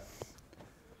about that.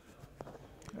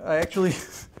 I actually,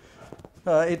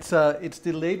 it's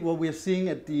delayed what we're seeing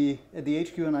at the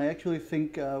HQ, and I actually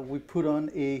think we put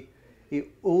on a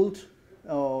old,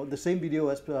 the same video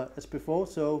as before.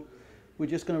 So we're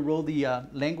just gonna roll the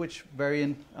language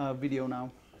variant video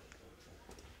now.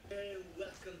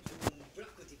 Welcome to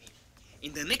Umbraco TV.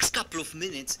 In the next couple of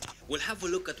minutes, we'll have a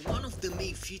look at one of the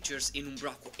main features in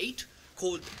Umbraco 8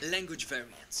 called language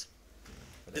variants.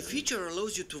 The feature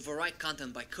allows you to vary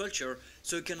content by culture,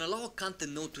 so you can allow a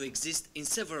content node to exist in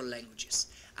several languages.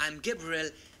 I'm Gabriel,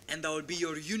 and I will be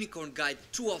your unicorn guide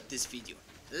throughout this video.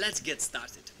 Let's get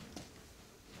started.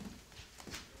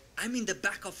 I'm in the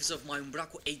back office of my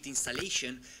Umbraco 8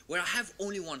 installation, where I have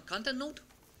only one content node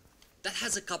that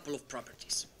has a couple of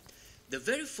properties. The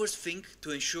very first thing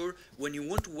to ensure when you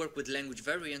want to work with language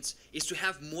variants is to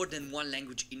have more than one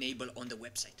language enabled on the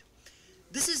website.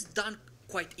 This is done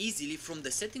quite easily from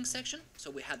the settings section, so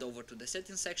we head over to the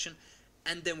settings section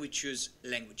and then we choose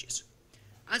languages.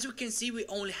 As you can see, we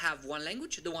only have one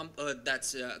language, the one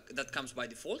that comes by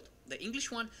default, the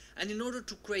English one, and in order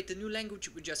to create a new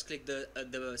language we just click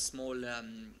the small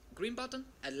green button,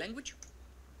 add language.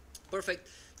 Perfect.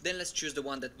 Then let's choose the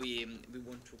one that we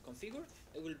want to configure.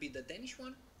 It will be the Danish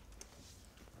one.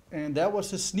 And that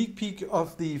was a sneak peek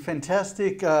of the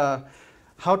fantastic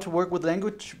how to work with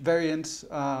language variants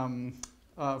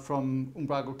from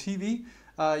Umbraco TV.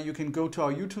 you can go to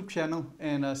our YouTube channel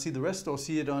and see the rest, or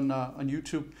see it on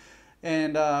YouTube.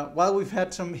 And while we've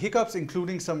had some hiccups,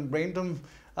 including some random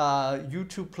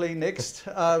YouTube Play Next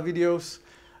videos,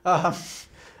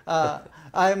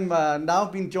 I'm now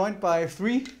being joined by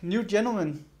 3 new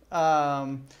gentlemen.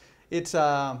 It's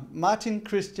Martin,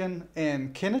 Christian,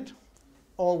 and Kenneth,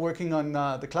 all working on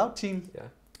the cloud team. Yeah.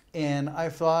 And I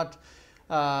thought,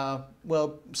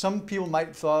 well, some people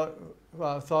might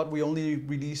thought we only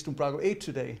released Umbraco 8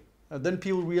 today. Then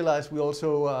people realized we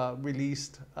also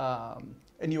released a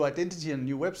new identity and a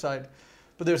new website.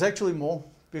 But there's actually more,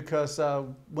 because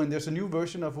when there's a new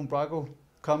version of Umbraco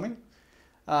coming,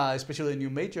 especially a new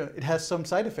major, it has some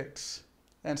side effects.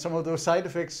 And some of those side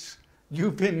effects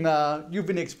you've been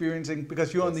experiencing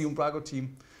because you're on the Umbraco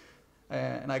team.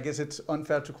 And I guess it's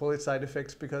unfair to call it side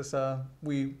effects, because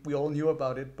we all knew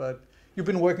about it. But you've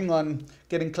been working on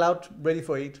getting cloud ready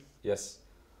for 8. Yes.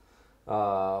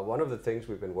 One of the things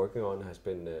we've been working on has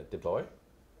been deploy,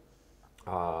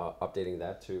 updating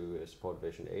that to support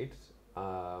version 8.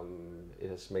 It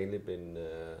has mainly been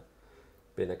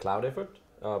a cloud effort,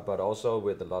 but also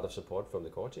with a lot of support from the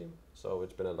core team. So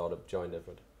it's been a lot of joint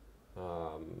effort.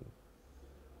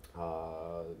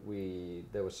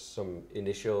 There was some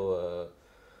initial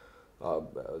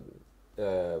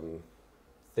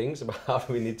things about how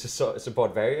we need to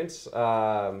support variants,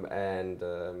 and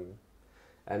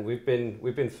we've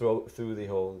been through the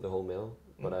whole mill.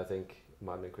 But I think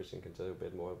Martin and Christian can tell you a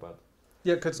bit more about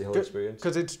the whole experience.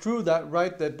 Because it's true that,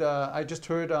 right, that I just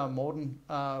heard Morten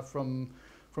from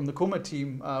the Coma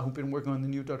team, who've been working on the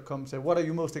new.com, say, what are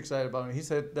you most excited about? And he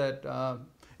said that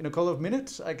in a couple of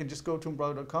minutes, I can just go to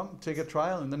umbraco.com, take a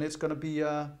trial, and then it's going to be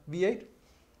V8.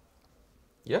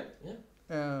 Yeah.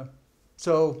 Yeah.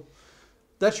 So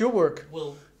that's your work.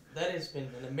 Well, that has been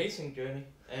an amazing journey.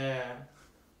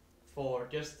 For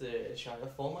just shy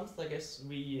of 4 months, I guess,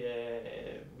 we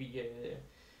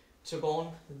took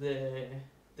on the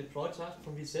deploy task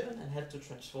from V7 and had to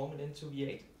transform it into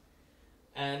V8.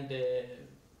 And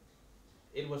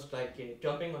it was like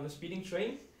jumping on a speeding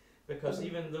train, because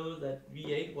even though that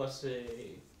V8 was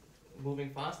moving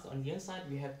fast on the inside,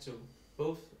 we had to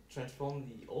both transform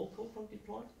the old code from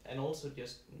deploy and also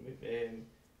just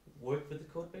work with the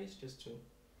code base just to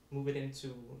move it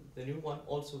into the new one,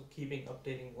 also keeping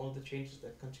updating all the changes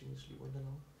that continuously went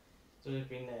along. So it's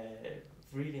been a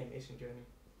really amazing journey.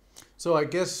 So I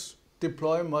guess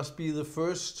deploy must be the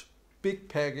first big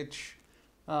package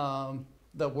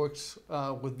that works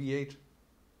with V8.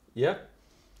 Yeah,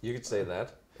 you could say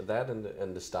that. That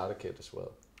and the starter kit as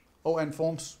well. Oh, and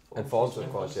forms. And forms,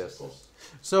 of course, yes.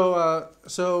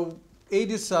 So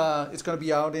 8 is it's going to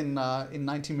be out in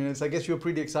 90 minutes. I guess you're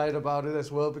pretty excited about it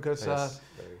as well, because Yes,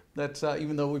 that's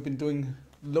even though we've been doing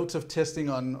loads of testing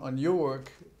on your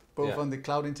work, both on the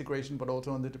cloud integration but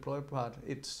also on the deploy part.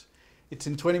 It's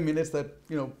in 20 minutes that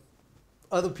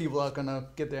other people are gonna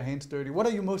get their hands dirty. What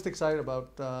are you most excited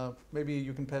about? Maybe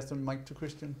you can pass the mic to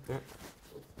Christian. Yeah.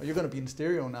 You're gonna be in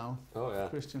stereo now. Oh yeah.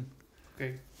 Christian.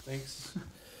 Okay, thanks.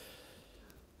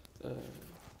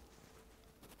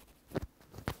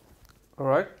 All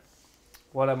right.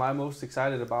 What am I most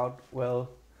excited about? Well,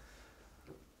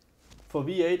 for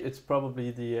V8, it's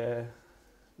probably the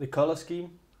color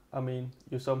scheme. I mean,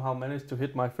 you somehow managed to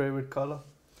hit my favorite color,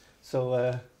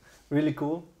 so really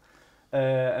cool.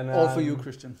 And all for you,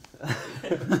 Christian.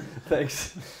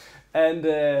 Thanks. And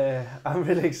I'm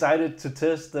really excited to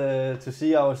test to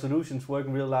see our solutions work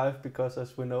in real life, because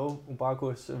as we know,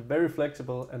 Umbraco is very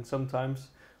flexible, and sometimes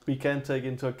we can take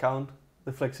into account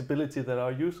the flexibility that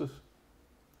our users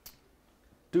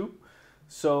do.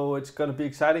 So it's going to be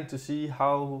exciting to see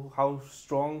how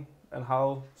strong and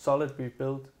how solid we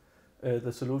built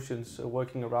the solutions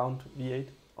working around V8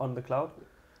 on the cloud.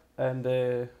 And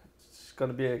it's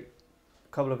going to be a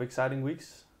couple of exciting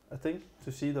weeks, I think,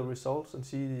 to see the results and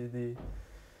see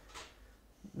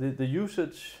the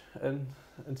usage and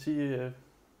see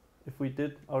if we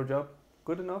did our job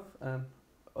good enough, and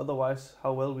otherwise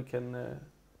how well we can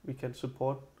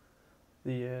support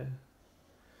the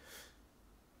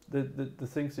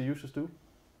things the users do.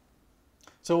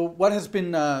 So what has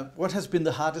been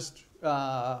the hardest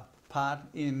part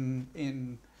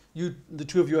in you? The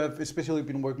two of you have especially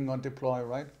been working on deploy,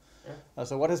 right? Yeah.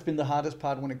 So what has been the hardest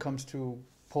part when it comes to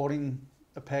porting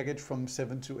a package from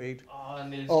 7 to 8?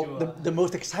 The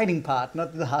most exciting part,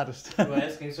 not the hardest. You are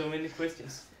asking so many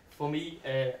questions. For me,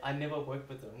 I never worked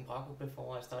with Umbraco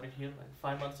before I started here like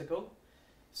 5 months ago.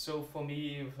 So for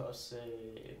me, it was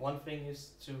one thing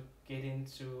is to get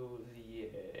into the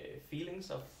feelings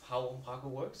of how Umbraco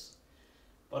works,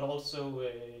 but also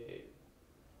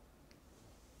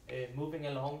moving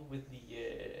along with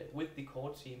the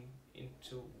core team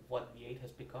into what V8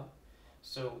 has become.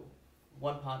 So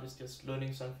one part is just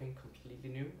learning something completely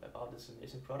new about this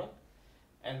amazing product,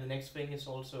 and the next thing is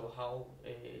also how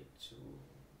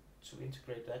to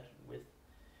integrate that with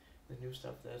the new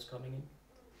stuff that is coming in,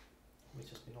 which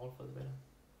has been all for the better.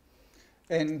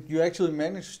 And you actually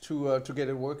managed to get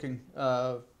it working.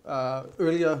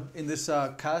 Earlier in this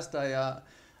cast, I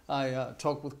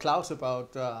talked with Klaus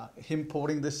about him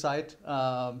porting this site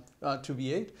to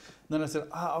V8. Then I said,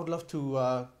 I would love to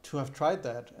have tried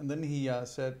that. And then he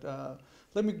said,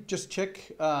 let me just check.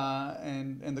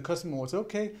 And the customer was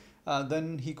okay.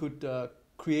 Then he could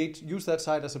use that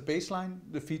site as a baseline,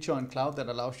 the feature on cloud that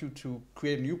allows you to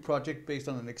create a new project based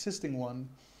on an existing one.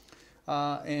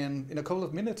 And in a couple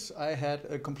of minutes, I had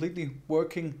a completely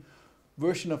working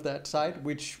version of that site,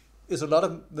 which is a lot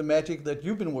of the magic that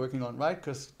you've been working on, right?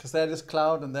 Because that is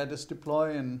cloud and that is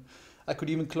deploy, and I could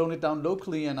even clone it down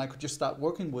locally and I could just start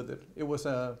working with it. It was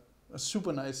a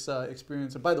super nice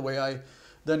experience. And by the way, I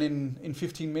then in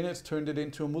 15 minutes turned it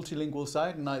into a multilingual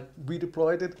site and I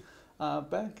redeployed it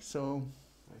back. So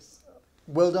nice.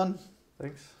 Well done.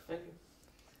 Thanks. Thank you.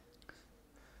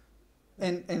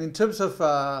 And in terms of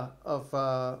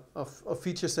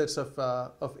feature sets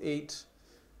of 8,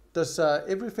 does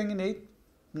everything in 8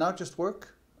 now just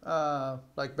work?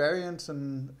 Like variants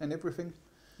and everything?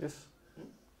 Yes.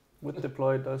 With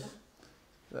deploy it does.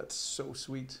 That's so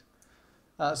sweet.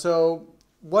 So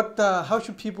how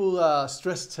should people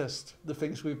stress test the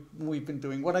things we've been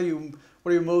doing? What are you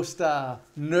most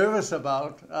nervous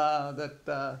about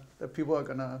that people are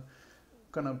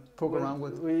gonna poke around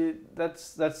with?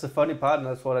 That's the funny part, and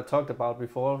that's what I talked about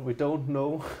before. We don't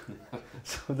know.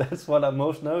 So that's what I'm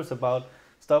most nervous about.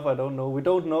 Stuff I don't know. We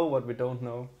don't know what we don't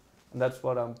know. And that's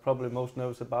what I'm probably most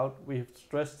nervous about. We've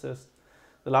stress tested.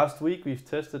 The last week we've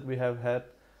tested, we have had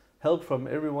help from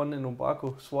everyone in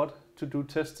Umbraco SWAT to do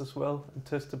tests as well, and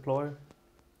test deploy,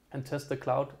 and test the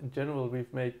cloud. In general,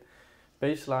 we've made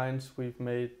baselines, we've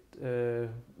made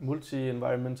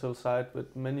multi-environmental site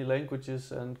with many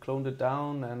languages and cloned it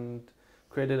down and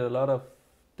created a lot of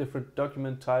different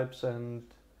document types, and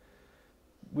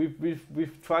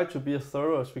we've tried to be as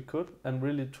thorough as we could and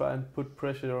really try and put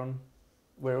pressure on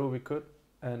wherever we could,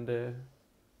 and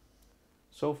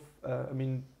I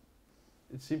mean,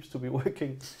 it seems to be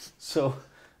working. So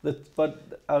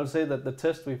but I would say that the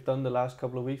tests we've done the last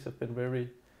couple of weeks have been very,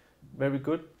 very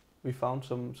good. We found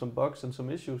some bugs and some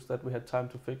issues that we had time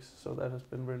to fix, so that has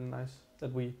been really nice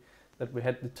that we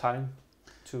had the time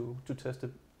to test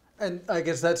it. And I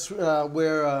guess that's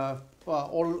where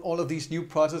all of these new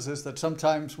processes that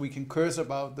sometimes we can curse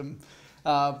about them,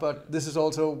 but this is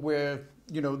also where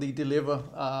they deliver.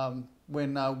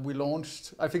 When we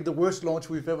launched, I think the worst launch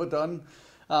we've ever done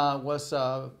was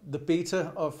the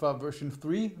beta of version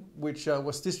 3, which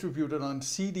was distributed on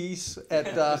CDs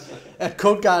at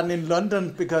Code Garden in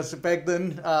London, because back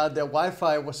then their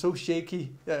Wi-Fi was so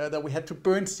shaky that we had to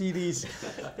burn CDs,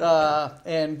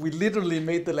 and we literally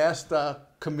made the last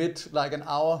commit like an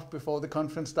hour before the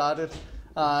conference started.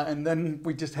 And then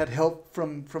we just had help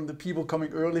from the people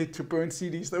coming early to burn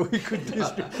CDs that we could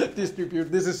distribute.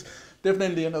 This is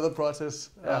definitely another process.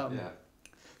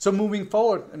 So moving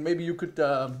forward, and maybe you could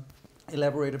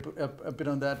elaborate a bit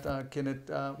on that, Kenneth.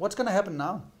 What's going to happen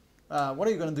now? What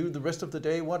are you going to do the rest of the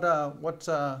day? What's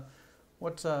going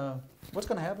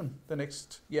to happen the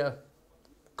next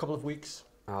couple of weeks?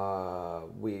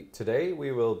 Today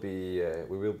we will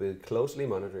be closely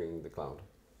monitoring the cloud.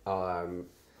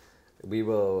 We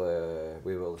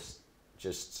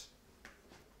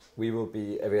will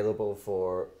be available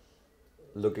for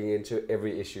looking into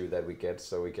every issue that we get,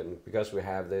 so we can, because we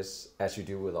have this, as you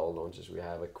do with all launches, we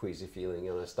have a queasy feeling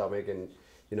in our stomach, and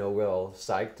we're all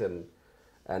psyched,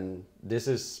 and this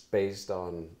is based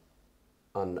on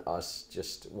us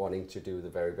just wanting to do the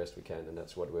very best we can, and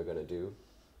that's what we're going to do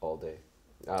all day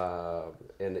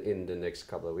in the next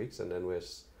couple of weeks, and then we're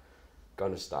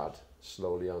going to start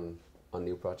slowly on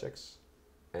new projects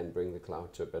and bring the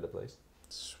cloud to a better place.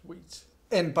 Sweet.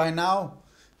 And by now,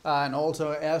 and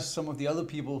also as some of the other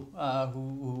people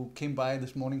who came by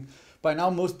this morning, by now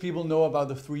most people know about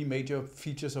the 3 major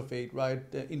features of 8, right?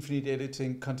 Infinite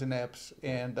editing, content apps,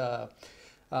 and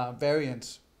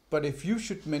variants. But if you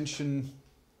should mention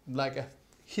like a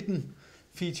hidden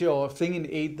feature or thing in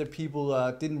 8 that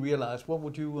people didn't realize, what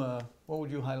would you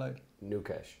highlight? New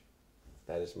cache.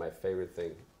 That is my favorite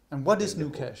thing. And what is new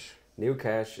cache? New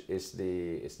cache is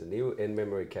the new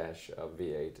in-memory cache of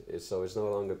V8. So it's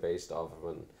no longer based off of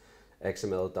an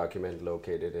XML document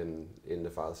located in the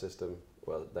file system.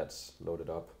 Well, that's loaded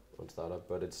up on startup,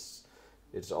 but it's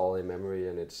all in memory,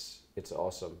 and it's it's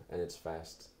awesome and it's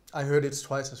fast. I heard it's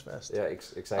twice as fast. Yeah,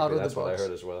 exactly. That's what I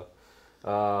heard as well.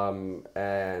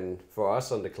 And for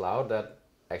us on the cloud, that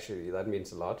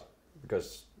means a lot,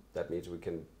 because that means we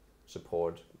can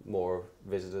support more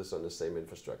visitors on the same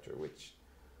infrastructure, which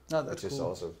is cool.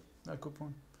 awesome. Good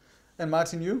point. And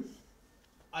Martin, you?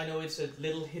 I know it's a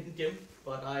little hidden gem,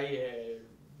 but I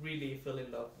really fell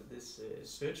in love with this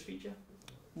search feature.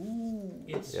 Ooh.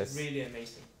 It's really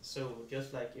amazing. So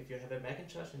just like if you have a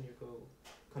Macintosh and you go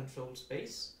Control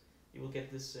Space, you will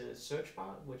get this search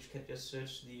bar, which can just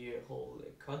search the whole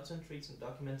content trees and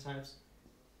document types.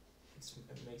 It's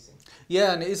amazing.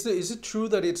 Yeah, and is it true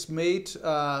that it's made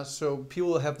so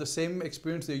people have the same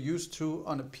experience they're used to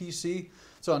on a PC?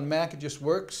 So on Mac it just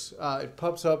works. It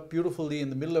pops up beautifully in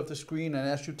the middle of the screen, and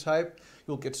as you type,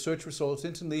 you'll get search results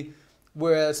instantly.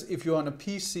 Whereas if you're on a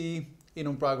PC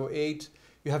in Umbraco 8,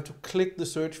 you have to click the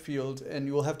search field, and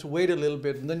you will have to wait a little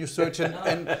bit, and then you search,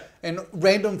 and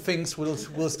random things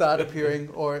will start appearing.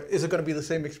 Or is it going to be the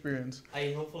same experience?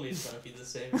 Hopefully it's going to be the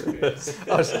same experience.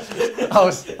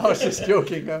 I was just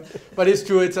joking, but it's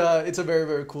true. It's a very,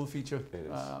 very cool feature.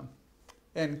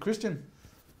 And Christian.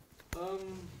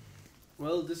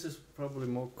 Well, this is probably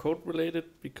more code related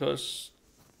because,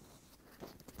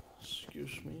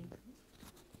 excuse me,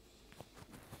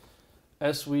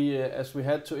 as we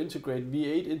had to integrate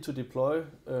V8 into deploy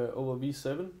over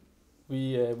V7,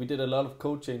 we did a lot of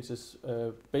code changes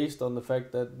based on the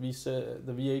fact that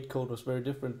the V8 code was very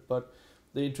different, but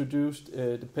they introduced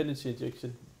dependency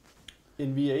injection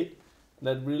in V8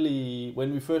 that really,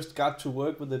 when we first got to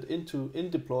work with it in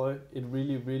deploy, it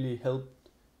really helped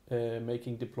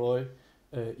making deploy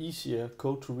easier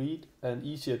code to read and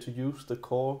easier to use the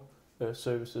core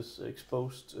services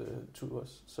exposed to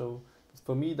us. So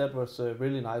for me, that was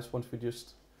really nice once we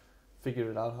just figured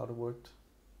it out how it worked.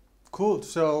 Cool.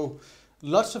 So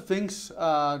lots of things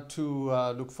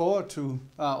to look forward to,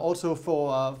 also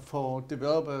for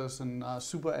developers and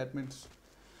super admins.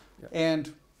 Yeah.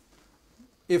 And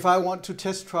if I want to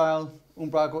test trial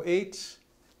Umbraco 8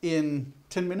 in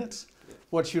 10 minutes,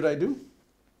 what should I do?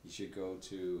 You should go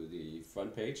to the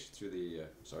front page to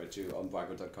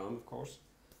umbraco.com, of course,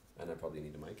 and I probably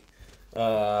need a mic.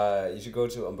 You should go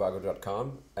to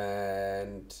umbraco.com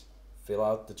and fill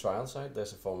out the trial site.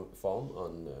 There's a form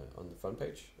on the front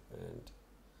page, and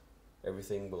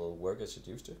everything will work as it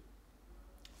used to.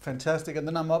 Fantastic, and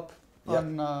then I'm up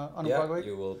on Umbraco 8?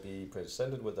 You will be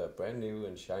presented with a brand new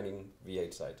and shining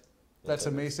V8 site. That's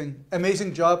amazing.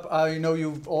 Amazing job. I know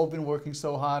you've all been working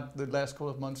so hard the last couple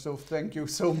of months, so thank you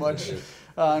so much.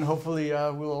 And hopefully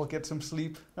we'll all get some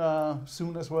sleep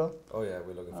soon as well. Oh yeah,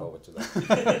 we're looking forward to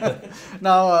that.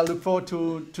 Now I look forward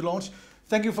to launch.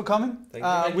 Thank you for coming. Thank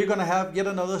you. We're going to have yet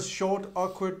another short,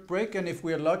 awkward break, and if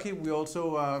we're lucky, we're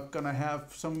also going to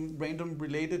have some random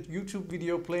related YouTube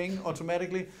video playing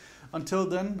automatically. Until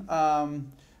then,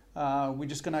 we're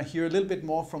just going to hear a little bit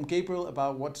more from Gabriel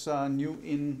about what's new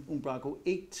in Umbraco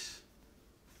 8.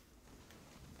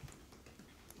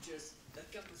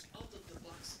 That comes out of the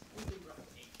box with Umbraco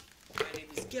 8. My name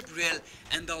is Gabriel,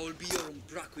 and I will be your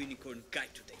Umbraco Unicorn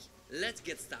guide today. Let's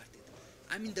get started.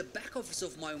 I'm in the back office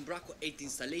of my Umbraco 8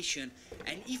 installation,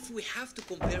 and if we have to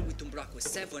compare with Umbraco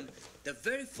 7, the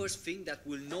very first thing that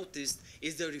we'll notice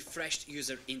is the refreshed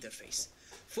user interface.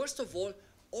 First of all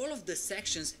of the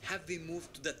sections have been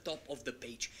moved to the top of the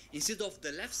page, instead of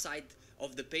the left side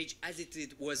of the page as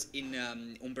it was in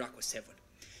Umbraco 7.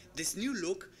 This new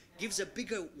look gives a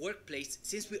bigger workplace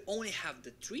since we only have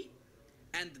the tree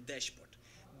and the dashboard.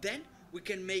 Then we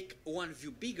can make one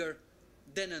view bigger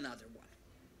than another one.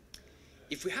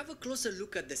 If we have a closer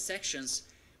look at the sections,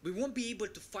 we won't be able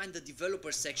to find the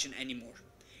developer section anymore.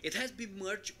 It has been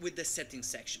merged with the settings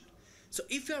section. So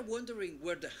if you are wondering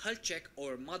where the health check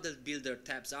or model builder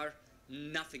tabs are,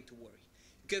 nothing to worry.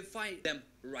 You can find them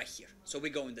right here. So we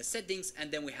go in the settings,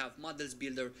 and then we have models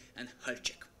builder and health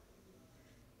check.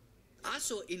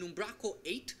 Also in Umbraco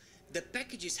 8, the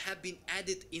packages have been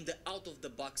added in the out of the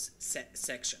box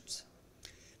sections.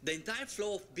 The entire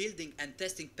flow of building and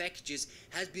testing packages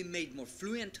has been made more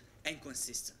fluent and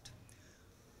consistent.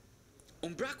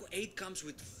 Umbraco 8 comes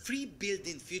with 3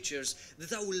 built-in features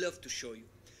that I would love to show you.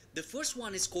 The first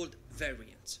one is called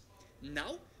variants.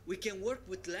 Now we can work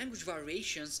with language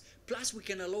variations, plus we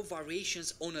can allow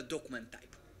variations on a document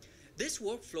type. This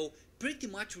workflow pretty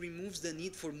much removes the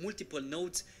need for multiple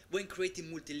nodes when creating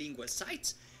multilingual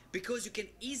sites, because you can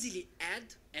easily add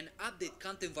and update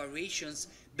content variations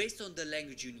based on the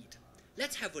language you need.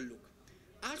 Let's have a look.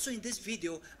 Also in this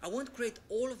video, I won't create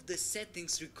all of the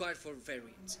settings required for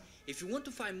variants. If you want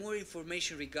to find more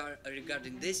information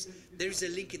regarding this, there is a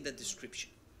link in the description.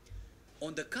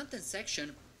 On the content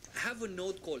section, have a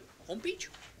node called homepage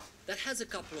that has a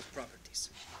couple of properties.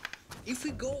 If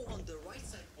we go on the right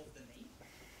side of the name,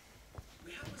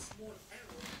 we have a small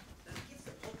arrow that gives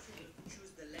the option to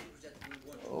choose the language that we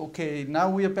want. Okay, now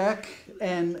we are back,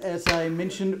 and as I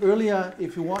mentioned earlier,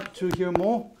 if you want to hear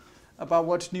more about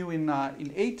what's new in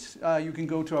 8, you can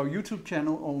go to our YouTube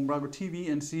channel on Umbraco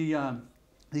TV and see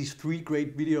these 3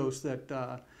 great videos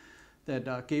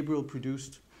that Gabriel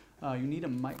produced. You need a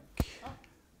mic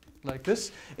like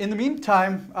this. In the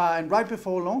meantime, and right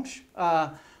before launch,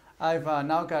 I've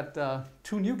now got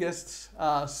 2 new guests,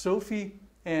 Sophie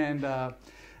and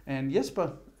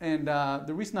Jesper. And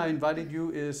the reason I invited you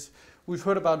is we've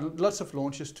heard about lots of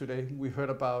launches today. We heard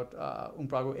about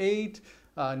Umbraco 8,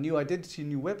 new identity,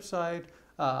 new website,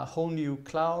 whole new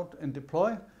cloud and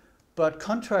deploy. But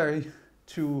contrary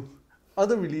to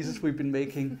other releases we've been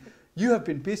making, you have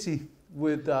been busy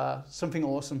with something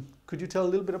awesome. Could you tell a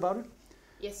little bit about it?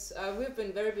 Yes, we've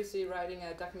been very busy writing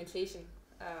a documentation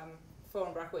for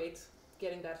Umbraco 8,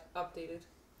 getting that updated.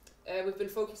 We've been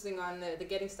focusing on the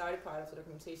getting started part of the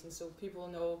documentation, so people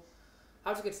know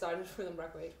how to get started with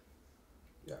Umbraco 8.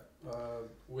 Yeah,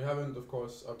 we haven't, of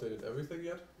course, updated everything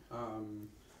yet.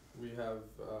 We have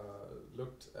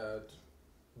looked at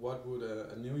what would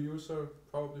a new user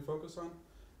probably focus on,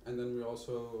 and then we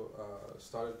also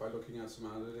started by looking at some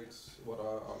analytics, what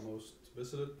are our most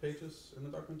visited pages in the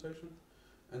documentation,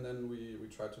 and then we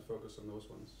tried to focus on those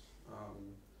ones.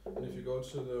 And if you go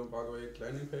to the Umbraco 8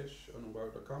 landing page on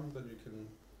umbraco.com, then you can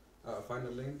find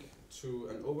a link to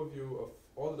an overview of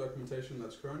all the documentation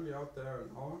that's currently out there in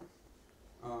our.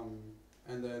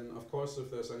 And then, of course, if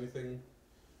there's anything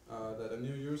that a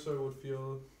new user would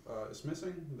feel is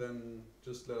missing, then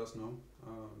just let us know.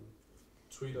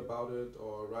 Tweet about it,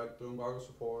 or write to Umbraco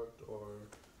support, or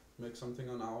make something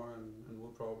on our, and we'll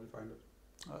probably find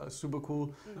it. Super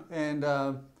cool. And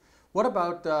what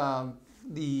about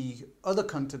the other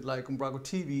content like Umbraco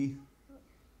TV?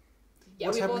 Yeah,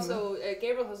 we've also,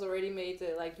 Gabriel has already made,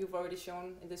 like you've already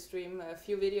shown in the stream, a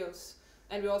few videos.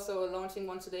 And we're also launching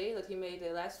one today that he made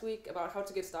last week about how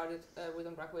to get started with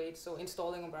Umbraco 8. So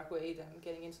installing Umbraco 8 and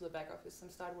getting into the back office and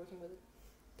start working with it.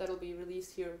 That'll be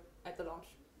released here at the launch.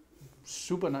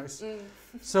 Super nice.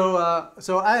 So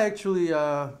I actually,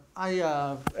 as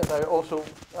I also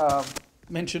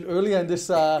mentioned earlier in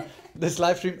this this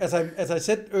live stream, as I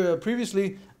said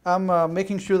previously, I'm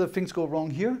making sure that things go wrong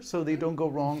here, so they don't go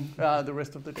wrong the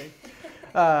rest of the day.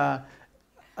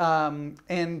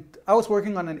 And I was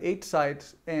working on an 8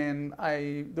 site, and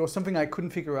there was something I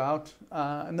couldn't figure out,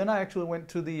 and then I actually went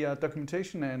to the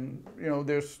documentation, and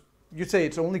you say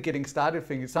it's only getting started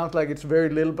thing. It sounds like it's very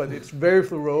little, but it's very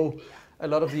thorough. A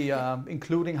lot of the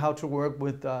including how to work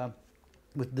with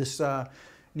this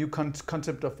new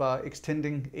concept of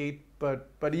extending 8,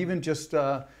 but even just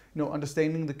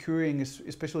understanding the querying,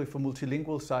 especially for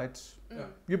multilingual sites. Yeah.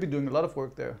 You've been doing a lot of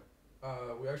work there.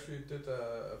 We actually did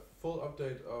a full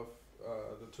update of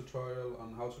the tutorial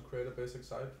on how to create a basic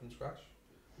site from scratch.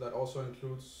 That also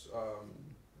includes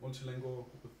multilingual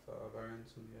with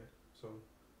variants in the 8. So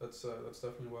that's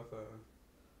definitely worth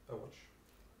a watch.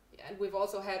 Yeah, and we've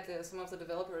also had some of the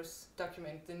developers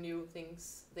document the new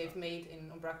things they've made in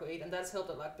Umbraco 8, and that's helped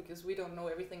a lot because we don't know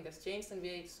everything that's changed in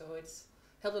V8, so it's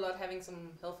helped a lot having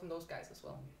some help from those guys as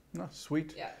well. Oh,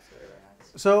 sweet. Yeah, it's very, very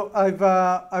nice. So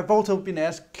I've also been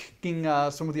asking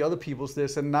some of the other people's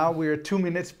this, and now we're 2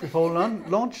 minutes before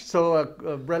launch, so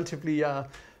a relatively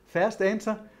fast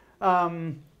answer. I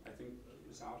think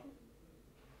it's out.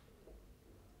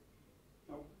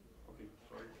 No. Okay.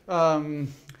 Sorry.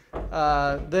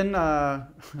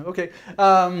 Okay.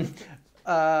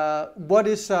 What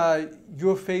is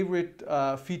your favorite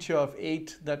feature of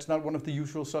 8 that's not one of the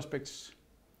usual suspects?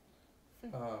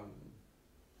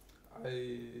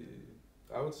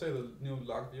 I would say the new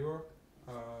log viewer.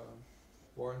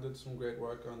 Warren did some great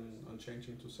work on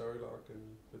changing to Serilog,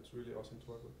 and it's really awesome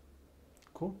to work with.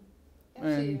 Cool.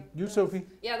 Actually, and you, Sophie?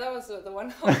 Yeah, that was the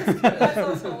one. That's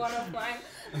also one of mine.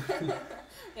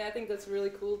 Yeah, I think that's really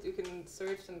cool. You can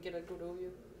search and get a good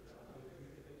overview.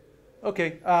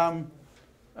 Okay.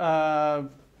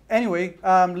 Anyway,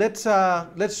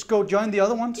 let's go join the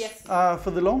other ones. Yes.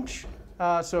 For the launch.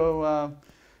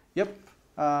 Yep.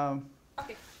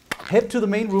 Okay. Head to the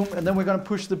main room, and then we're gonna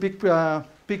push the big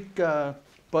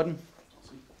button.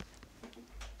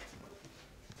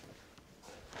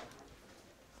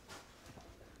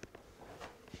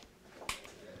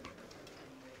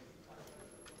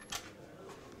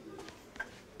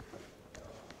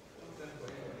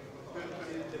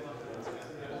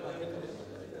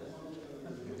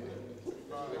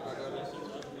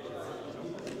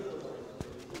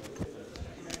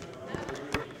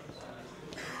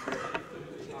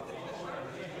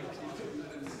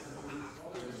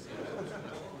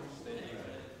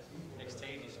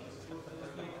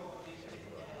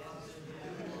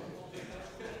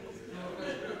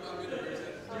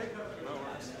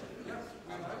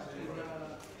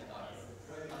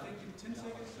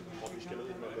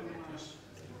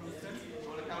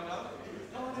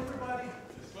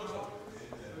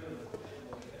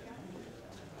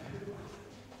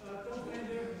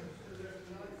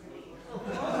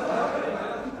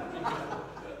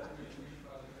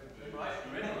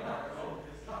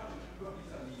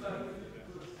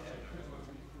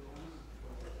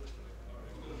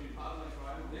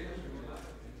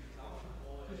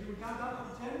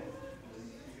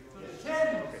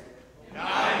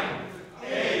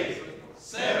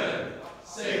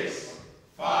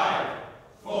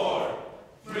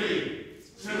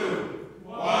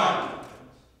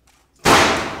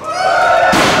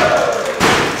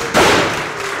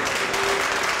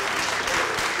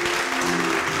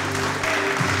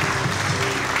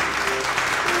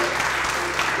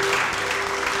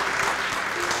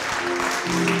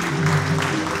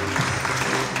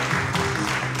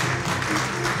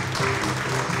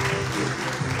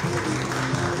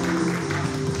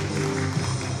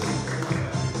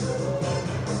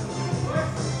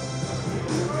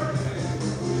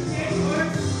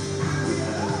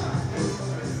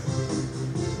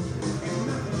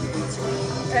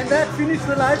 that, finish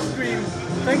the live stream.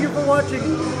 Thank you for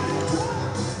watching.